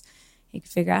things he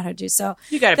could figure out how to do. So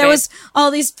there was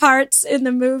all these parts in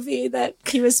the movie that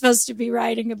he was supposed to be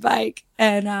riding a bike,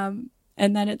 and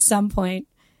then at some point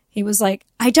he was like,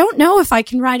 I don't know if I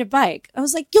can ride a bike. I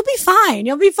was like, you'll be fine.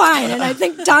 And I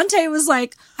think Dante was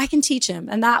like, I can teach him.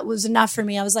 And that was enough for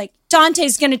me. I was like,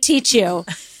 Dante's going to teach you.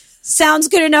 Sounds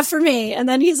good enough for me. And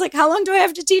then he's like, how long do I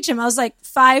have to teach him? I was like,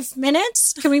 5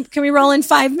 minutes. Can we roll in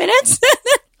 5 minutes? And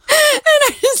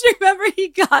I just remember he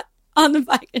got on the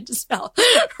bike and just fell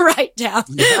right down.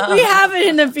 No. We have it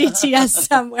in the BTS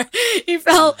somewhere. He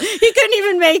couldn't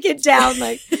even make it down.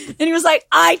 And he was like,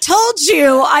 I told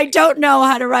you I don't know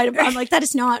how to ride a bike. I'm like, that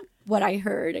is not what I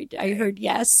heard. I heard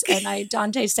yes. And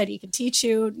Dante said he could teach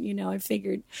you. You know, I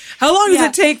figured. How long does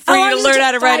it take for you to learn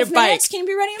how to ride a bike? Minutes? Can you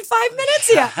be ready in 5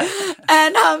 minutes? Yeah.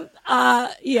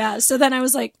 And, so then I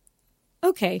was like,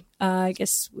 okay, I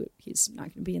guess he's not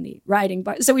going to be in the riding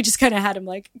bike. So we just kind of had him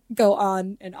go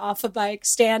on and off a bike,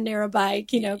 stand near a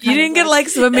bike, you know. You didn't get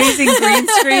some amazing green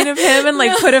screen of him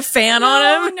and put a fan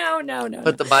on him? No.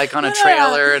 Put the bike on a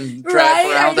trailer and drive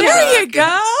around the track. There you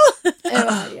go.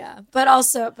 Yeah. But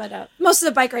most of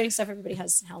the bike riding stuff, everybody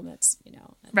has helmets, you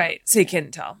know. Right. So you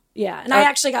couldn't tell. Yeah. And I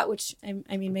actually got,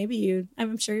 maybe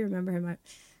I'm sure you remember him, a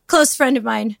close friend of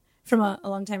mine from a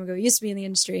long time ago, he used to be in the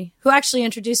industry, who actually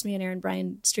introduced me and Aaron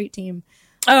Bryan Street Team.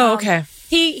 Oh, okay.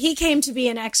 He came to be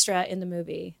an extra in the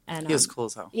movie, and he was cool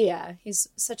as hell. Yeah, he's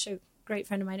such a great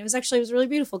friend of mine. It was really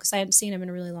beautiful because I hadn't seen him in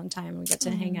a really long time, and we got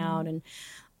to hang out, and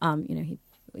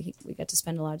we got to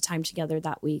spend a lot of time together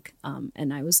that week.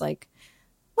 And I was like,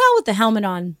 well, with the helmet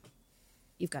on,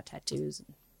 you've got tattoos.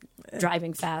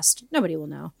 driving fast. Nobody will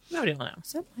know. Nobody will know.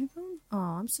 Is that my phone? Oh,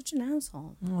 I'm such an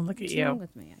asshole. Oh, look at What's you. wrong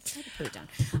with me? I tried to put it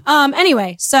down.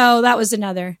 Anyway, so that was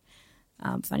another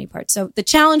funny part. So the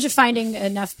challenge of finding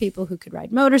enough people who could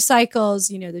ride motorcycles,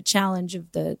 the challenge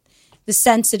of the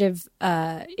sensitive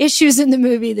issues in the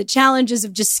movie, the challenges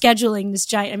of just scheduling this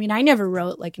giant. I mean, I never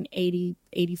wrote like an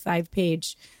 85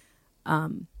 page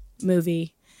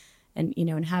movie. And,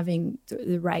 and having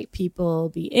the right people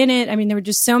be in it. I mean, there were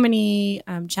just so many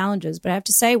challenges. But I have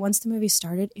to say, once the movie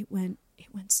started, it went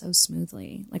so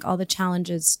smoothly. Like all the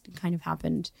challenges kind of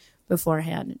happened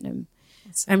beforehand. And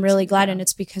I'm really glad. And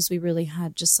it's because we really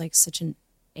had just like such an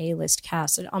A-list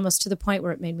cast. And almost to the point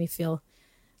where it made me feel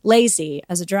lazy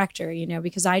as a director,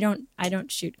 because I don't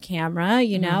shoot camera,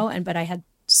 but I had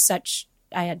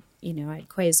Quasar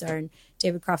and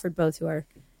David Crawford, both who are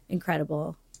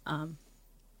incredible.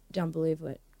 Don't believe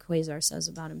what Quasar says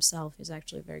about himself. He's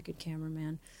actually a very good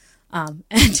cameraman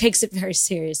and takes it very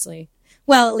seriously.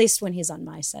 Well, at least when he's on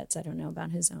my sets. I don't know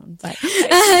about his own, but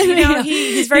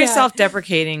he's very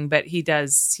self-deprecating, but he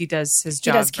does his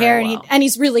job. He does care, very well. And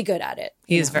he's really good at it.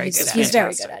 He is very good at it. He's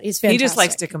very good at it. He's fantastic. He just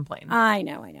likes to complain. I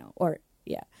know. Or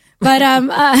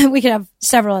but we could have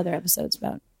several other episodes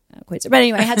about Quasar. But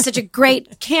anyway, I had such a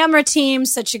great camera team,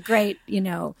 such a great,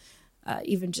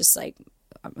 even just like.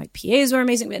 My PAs were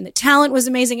amazing and the talent was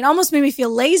amazing. It almost made me feel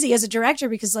lazy as a director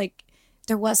because like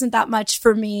there wasn't that much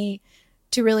for me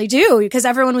to really do because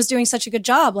everyone was doing such a good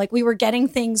job. Like we were getting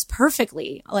things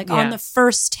perfectly, like on the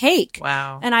first take.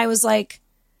 Wow. And I was like,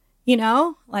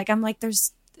 I'm like,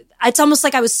 it's almost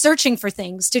like I was searching for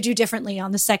things to do differently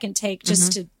on the second take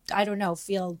just to, I don't know,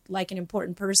 feel like an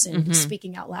important person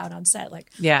speaking out loud on set.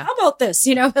 Like, how about this?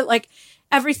 But like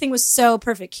everything was so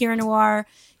perfect. Kira Noir,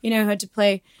 who had to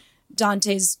play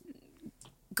Dante's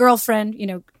girlfriend,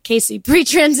 Casey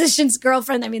pre-transition's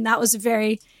girlfriend. I mean, that was a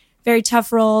very, very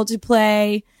tough role to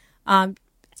play.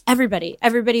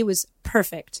 Everybody was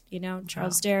perfect.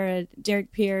 Charles Dara,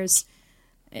 Derek Pierce,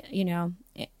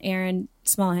 Aaron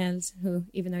Smallhands, who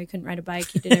even though he couldn't ride a bike,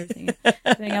 he did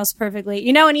everything else perfectly.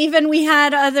 And even we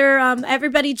had other.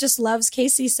 Everybody just loves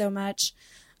Casey so much.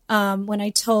 When I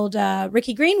told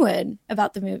Ricky Greenwood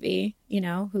about the movie,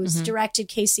 who's directed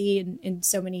Casey in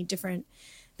so many different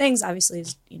things. Obviously,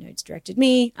 he's directed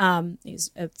me.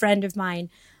 He's a friend of mine,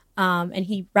 and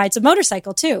he rides a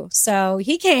motorcycle too. So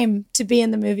he came to be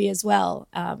in the movie as well.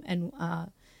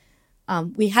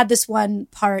 We had this one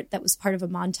part that was part of a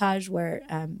montage where,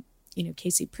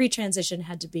 Casey pre-transition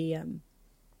had to be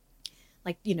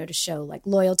to show like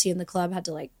loyalty in the club, had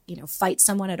to fight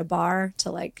someone at a bar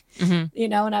to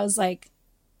and I was like,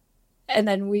 and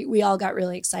then we all got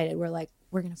really excited. We're like,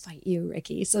 we're going to fight you,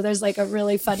 Ricky. So there's like a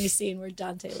really funny scene where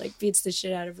Dante beats the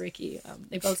shit out of Ricky.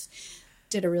 They both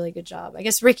did a really good job. I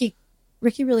guess Ricky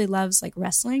really loves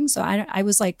wrestling. So I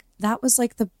was like, that was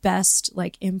the best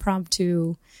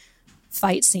impromptu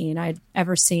fight scene I'd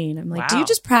ever seen. I'm like, wow. Do you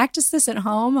just practice this at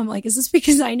home? I'm like, is this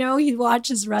because I know he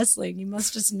watches wrestling? You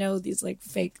must just know these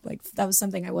fake, that was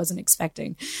something I wasn't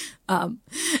expecting. Fight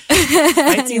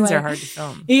scenes are hard to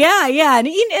film. Yeah.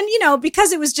 And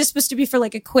because it was just supposed to be for a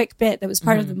quick bit that was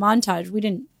part of the montage, we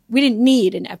didn't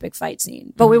need an epic fight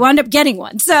scene, but we wound up getting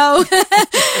one. So,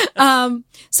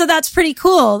 so that's pretty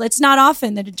cool. It's not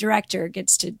often that a director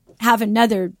gets to have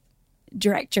another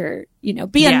director,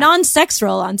 be a non-sex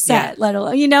role on set, let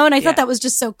alone, and I thought that was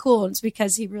just so cool. And it's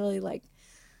because he really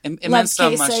it loves so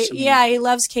Casey. Much to me. Yeah, he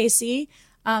loves Casey.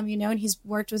 And he's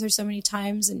worked with her so many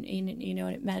times and and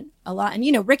it meant a lot.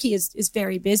 And, Ricky is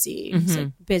very busy. He's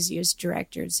busiest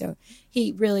director. So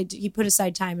he really, he put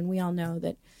aside time, and we all know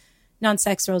that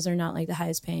non-sex roles are not the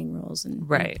highest paying roles in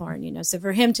porn, So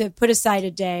for him to put aside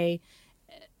a day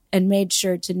and made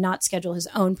sure to not schedule his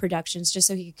own productions just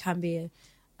so he could come be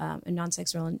a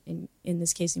non-sex role in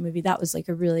this Casey movie, that was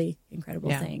a really incredible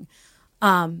thing.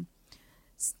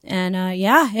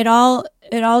 It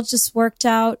all just worked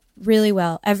out really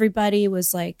well. Everybody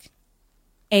was A+.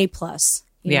 You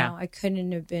know, I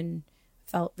couldn't have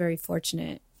felt very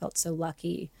fortunate, felt so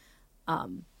lucky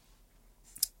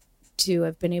to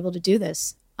have been able to do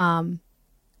this. I'm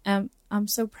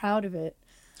so proud of it.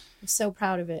 I'm so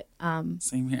proud of it.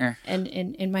 Same here. And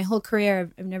in my whole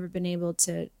career, I've never been able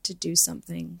to do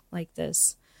something like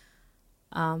this.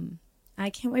 I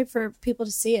can't wait for people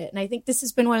to see it. And I think this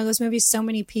has been one of those movies so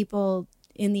many people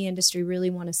in the industry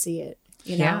really want to see it.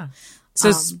 Yeah.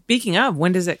 So speaking of,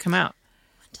 when does it come out?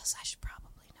 I should probably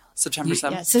know. September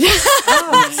 7th.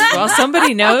 Yes. Well,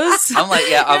 somebody knows.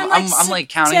 I'm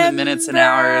counting the minutes and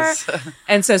hours.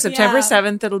 And so September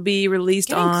 7th, it'll be released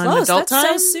Getting on close. Adult That's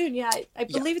Time. so soon. Yeah, I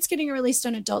believe it's getting released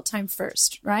on Adult Time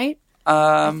first, right?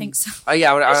 I think so.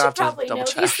 Yeah, I would I should have to probably double know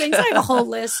check. these things. I have a whole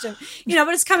list of, but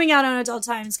it's coming out on Adult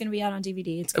Time. It's going to be out on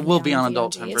DVD. It will be on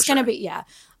Adult VOD. Time for It's going to sure. be, yeah.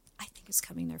 I think it's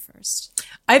coming there first.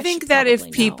 I think should that if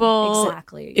probably know people,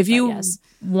 exactly, if but you yes.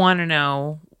 want to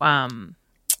know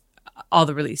all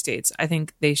the release dates, I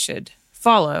think they should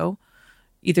follow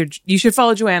you should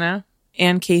follow Joanna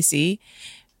and Casey,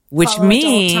 which Follow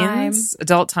means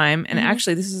Adult Time. And Mm-hmm.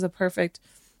 actually, this is a perfect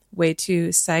way to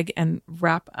seg and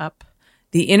wrap up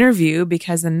the interview,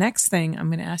 because the next thing I'm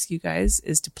going to ask you guys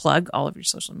is to plug all of your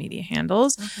social media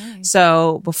handles. Okay.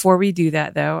 So before we do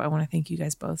that, though, I want to thank you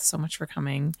guys both so much for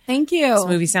coming. Thank you. This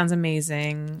movie sounds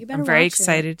amazing. You better I'm very watch it.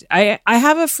 excited. I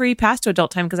have a free pass to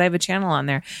Adult Time because I have a channel on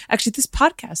there. Actually, this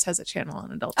podcast has a channel on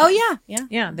Adult Time. Oh, yeah.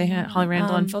 Yeah, they had Holly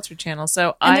Randall Unfiltered channel.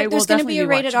 So And I will there's going to definitely be a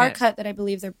rated watching R it. cut that I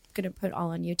believe they're going to put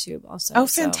all on YouTube also. Oh,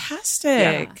 So, fantastic.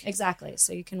 yeah, exactly.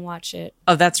 So you can watch it.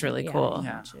 Oh, that's really Yeah, cool. you can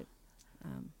Yeah. watch it,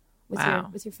 Wow.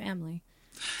 with your family.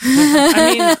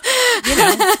 I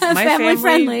mean, my family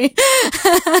friendly.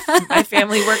 My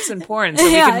family works in porn, so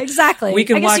yeah, we can, exactly. we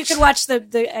can I guess you watch- could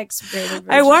watch the X-rated version.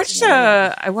 I watched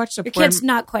yeah. a Your porn. kid's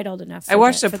not quite old enough. I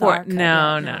watched a for the R porn. cut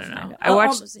No, yet. no. kind of. I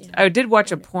watched. Almost, I did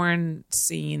watch a porn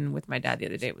scene with my dad the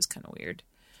other day. It was kind of weird.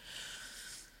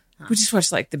 We just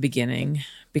watched like the beginning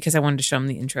because I wanted to show him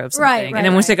the intro of something, Right, and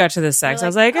then once right. it got to the sex, You're I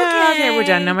was like, like, okay, we're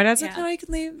done. Now my dad's Yeah. like, no, you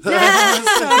can leave.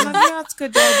 No, it's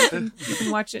good, Dad. You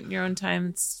can watch it in your own time.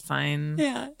 It's fine.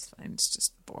 Yeah. It's fine. It's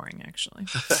just boring, actually,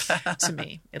 to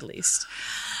me at least.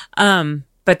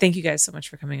 But thank you guys so much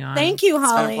for coming on. Thank you, It's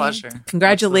been Holly. a pleasure.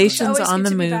 Congratulations Always on good the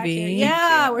to be back here. movie.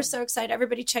 Yeah, we're so excited.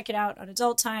 Everybody check it out on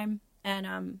Adult Time.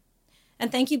 And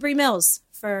thank you, Brie Mills,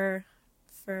 for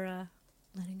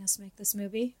letting us make this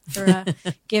movie, for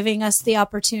giving us the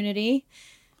opportunity.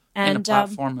 And a And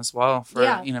platform as well for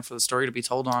yeah. for the story to be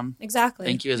told on. exactly.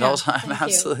 Thank you as Yeah, all time. thank you.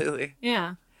 Absolutely.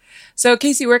 Yeah. So,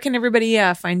 Casey, where can everybody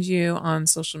find you on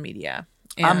social media?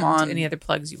 And I'm on- any other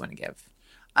plugs you want to give?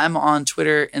 I'm on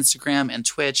Twitter, Instagram, and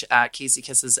Twitch at Casey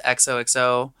Kisses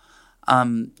XOXO.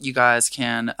 You guys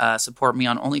can support me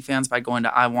on OnlyFans by going to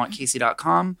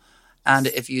iwantcasey.com. And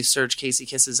if you search Casey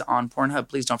Kisses on Pornhub,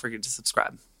 please don't forget to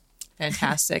subscribe.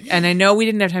 Fantastic. And I know we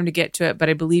didn't have time to get to it, but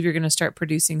I believe you're going to start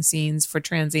producing scenes for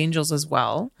Trans Angels as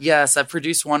well. Yes, I've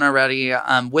produced one already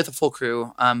with a full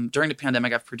crew. During the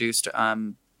pandemic, I've produced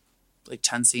like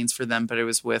 10 scenes for them, but it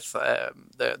was with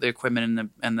the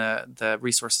equipment and the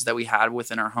resources that we had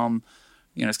within our home,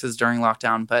 it's because during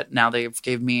lockdown. But now they've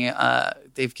given me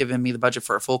the budget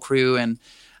for a full crew and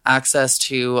access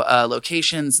to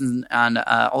locations and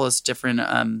all those different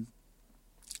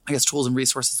tools and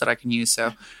resources that I can use.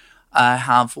 So I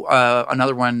have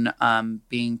another one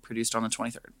being produced on the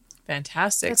 23rd.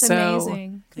 Fantastic. That's so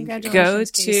amazing. go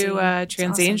Congratulations, Casey. to That's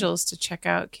Trans awesome. Angels to check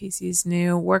out Casey's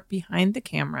new work behind the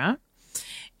camera.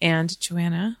 And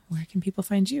Joanna, where can people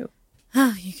find you?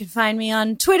 You can find me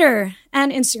on Twitter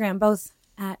and Instagram, both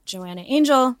at Joanna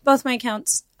Angel. Both my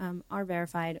accounts are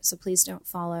verified, so please don't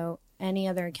follow any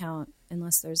other account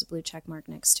unless there's a blue check mark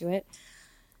next to it.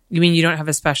 You mean you don't have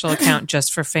a special account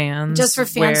just for fans? Just for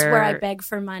fans where I beg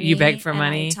for money. You beg for and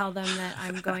money? I tell them that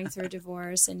I'm going through a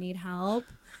divorce and need help.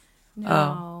 No.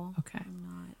 Oh, okay. I'm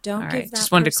not. Don't All give right. that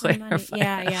Just wanted to person money. clarify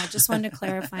Yeah, just wanted to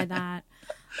clarify that.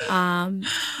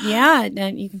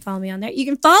 Then you can follow me on there. You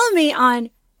can follow me on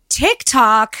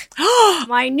TikTok.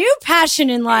 My new passion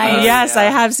in life. Yes, yeah. I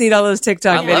have seen all those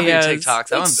TikTok I love your videos.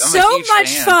 TikToks. I'm It's a so huge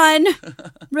much fan. fun.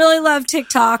 Really love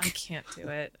TikTok. I can't do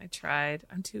it. I tried.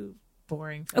 I'm too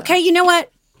boring for Okay, you know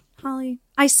what, Holly?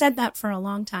 I said that for a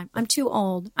long time. I'm too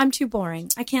old. I'm too boring.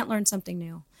 I can't learn something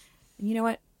new. And you know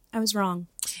what? I was wrong.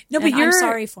 No, but And I'm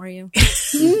sorry for you.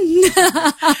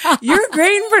 You're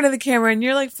great in front of the camera, and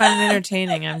you're like fun and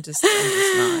entertaining. I'm just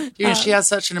not. Dude, she has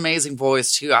such an amazing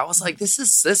voice too. I was like, this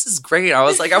is great. I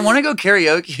was like, I want to go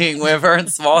karaokeing with her in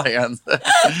small hands.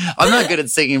 I'm not good at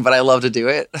singing, but I love to do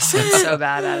it. I'm so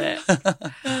bad at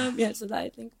it. So that I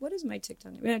think, what is my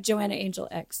TikTok name? Joanna Angel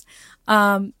X.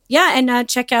 And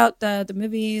check out the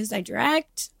movies I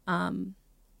direct on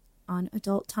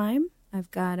Adult Time.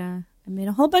 I made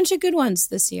a whole bunch of good ones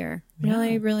this year.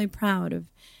 Really, really proud of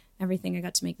everything I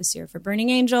got to make this year for Burning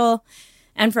Angel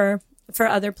and for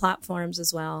other platforms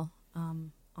as well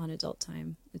on Adult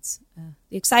Time. It's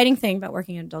the exciting thing about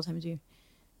working at Adult Time is you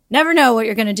never know what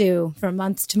you're going to do from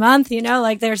month to month.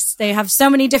 They have so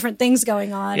many different things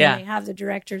going on. Yeah. And they have the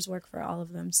directors work for all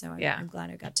of them. So Yeah. I'm glad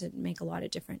I got to make a lot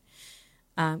of different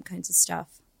kinds of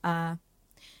stuff. And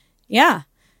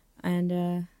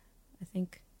I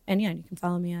think, and yeah, you can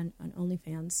follow me on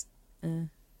OnlyFans.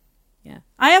 Yeah.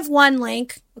 I have one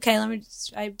link. Okay,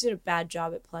 I did a bad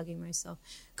job at plugging myself.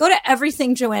 Go to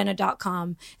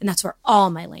everythingjoanna.com, and that's where all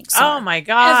my links are. Oh my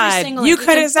God. Every single You link.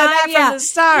 could have said that from the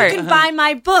start. You can buy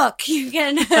my book. You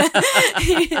can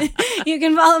you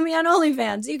can follow me on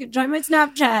OnlyFans. You can join my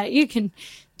Snapchat. You can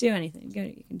do anything.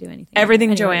 You can do anything.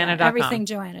 Everythingjoanna.com.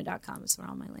 Everythingjoanna.com is where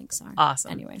all my links are.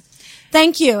 Awesome. Anyway,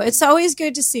 thank you. It's always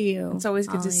good to see you. It's always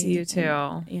good to see you too.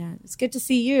 Yeah, it's good to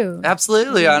see you.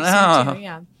 Absolutely, I know.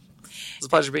 Yeah. It's a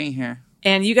pleasure being here.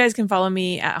 And you guys can follow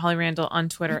me at Holly Randall on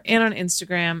Twitter and on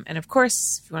Instagram. And of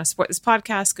course, if you want to support this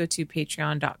podcast, go to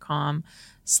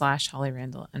patreon.com/Holly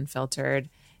Randall Unfiltered.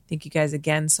 Thank you guys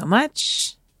again so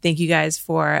much. Thank you guys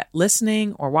for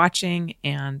listening or watching,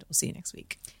 and we'll see you next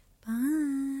week.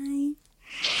 Bye.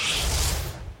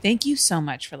 Thank you so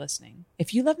much for listening.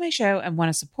 If you love my show and want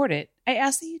to support it, I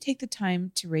ask that you take the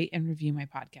time to rate and review my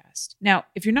podcast. Now,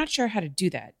 if you're not sure how to do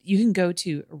that, you can go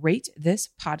to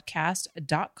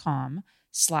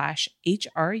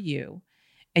ratethispodcast.com/HRU,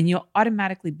 and you'll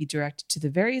automatically be directed to the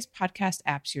various podcast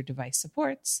apps your device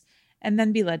supports, and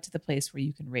then be led to the place where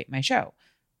you can rate my show.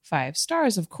 5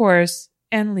 stars, of course,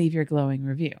 and leave your glowing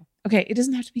review. Okay, it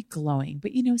doesn't have to be glowing,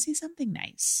 but say something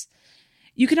nice.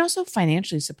 You can also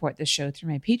financially support this show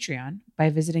through my Patreon by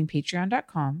visiting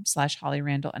patreon.com/Holly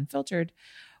Randall Unfiltered,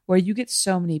 where you get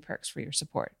so many perks for your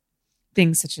support.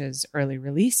 Things such as early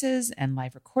releases and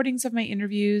live recordings of my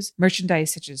interviews,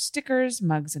 merchandise such as stickers,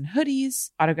 mugs, and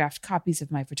hoodies, autographed copies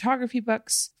of my photography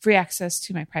books, free access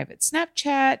to my private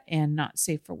Snapchat and Not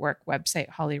Safe for Work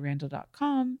website,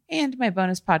 hollyrandall.com, and my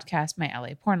bonus podcast, My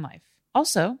LA Porn Life.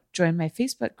 Also, join my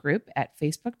Facebook group at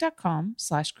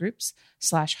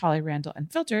facebook.com/groups/Holly Randall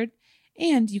Unfiltered,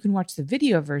 and you can watch the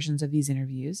video versions of these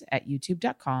interviews at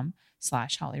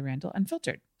youtube.com/Holly Randall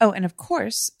Unfiltered. Oh, and of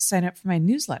course, sign up for my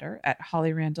newsletter at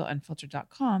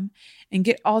hollyrandallunfiltered.com and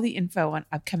get all the info on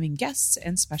upcoming guests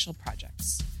and special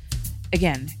projects.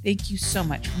 Again, thank you so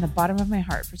much from the bottom of my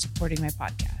heart for supporting my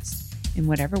podcast in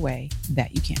whatever way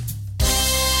that you can.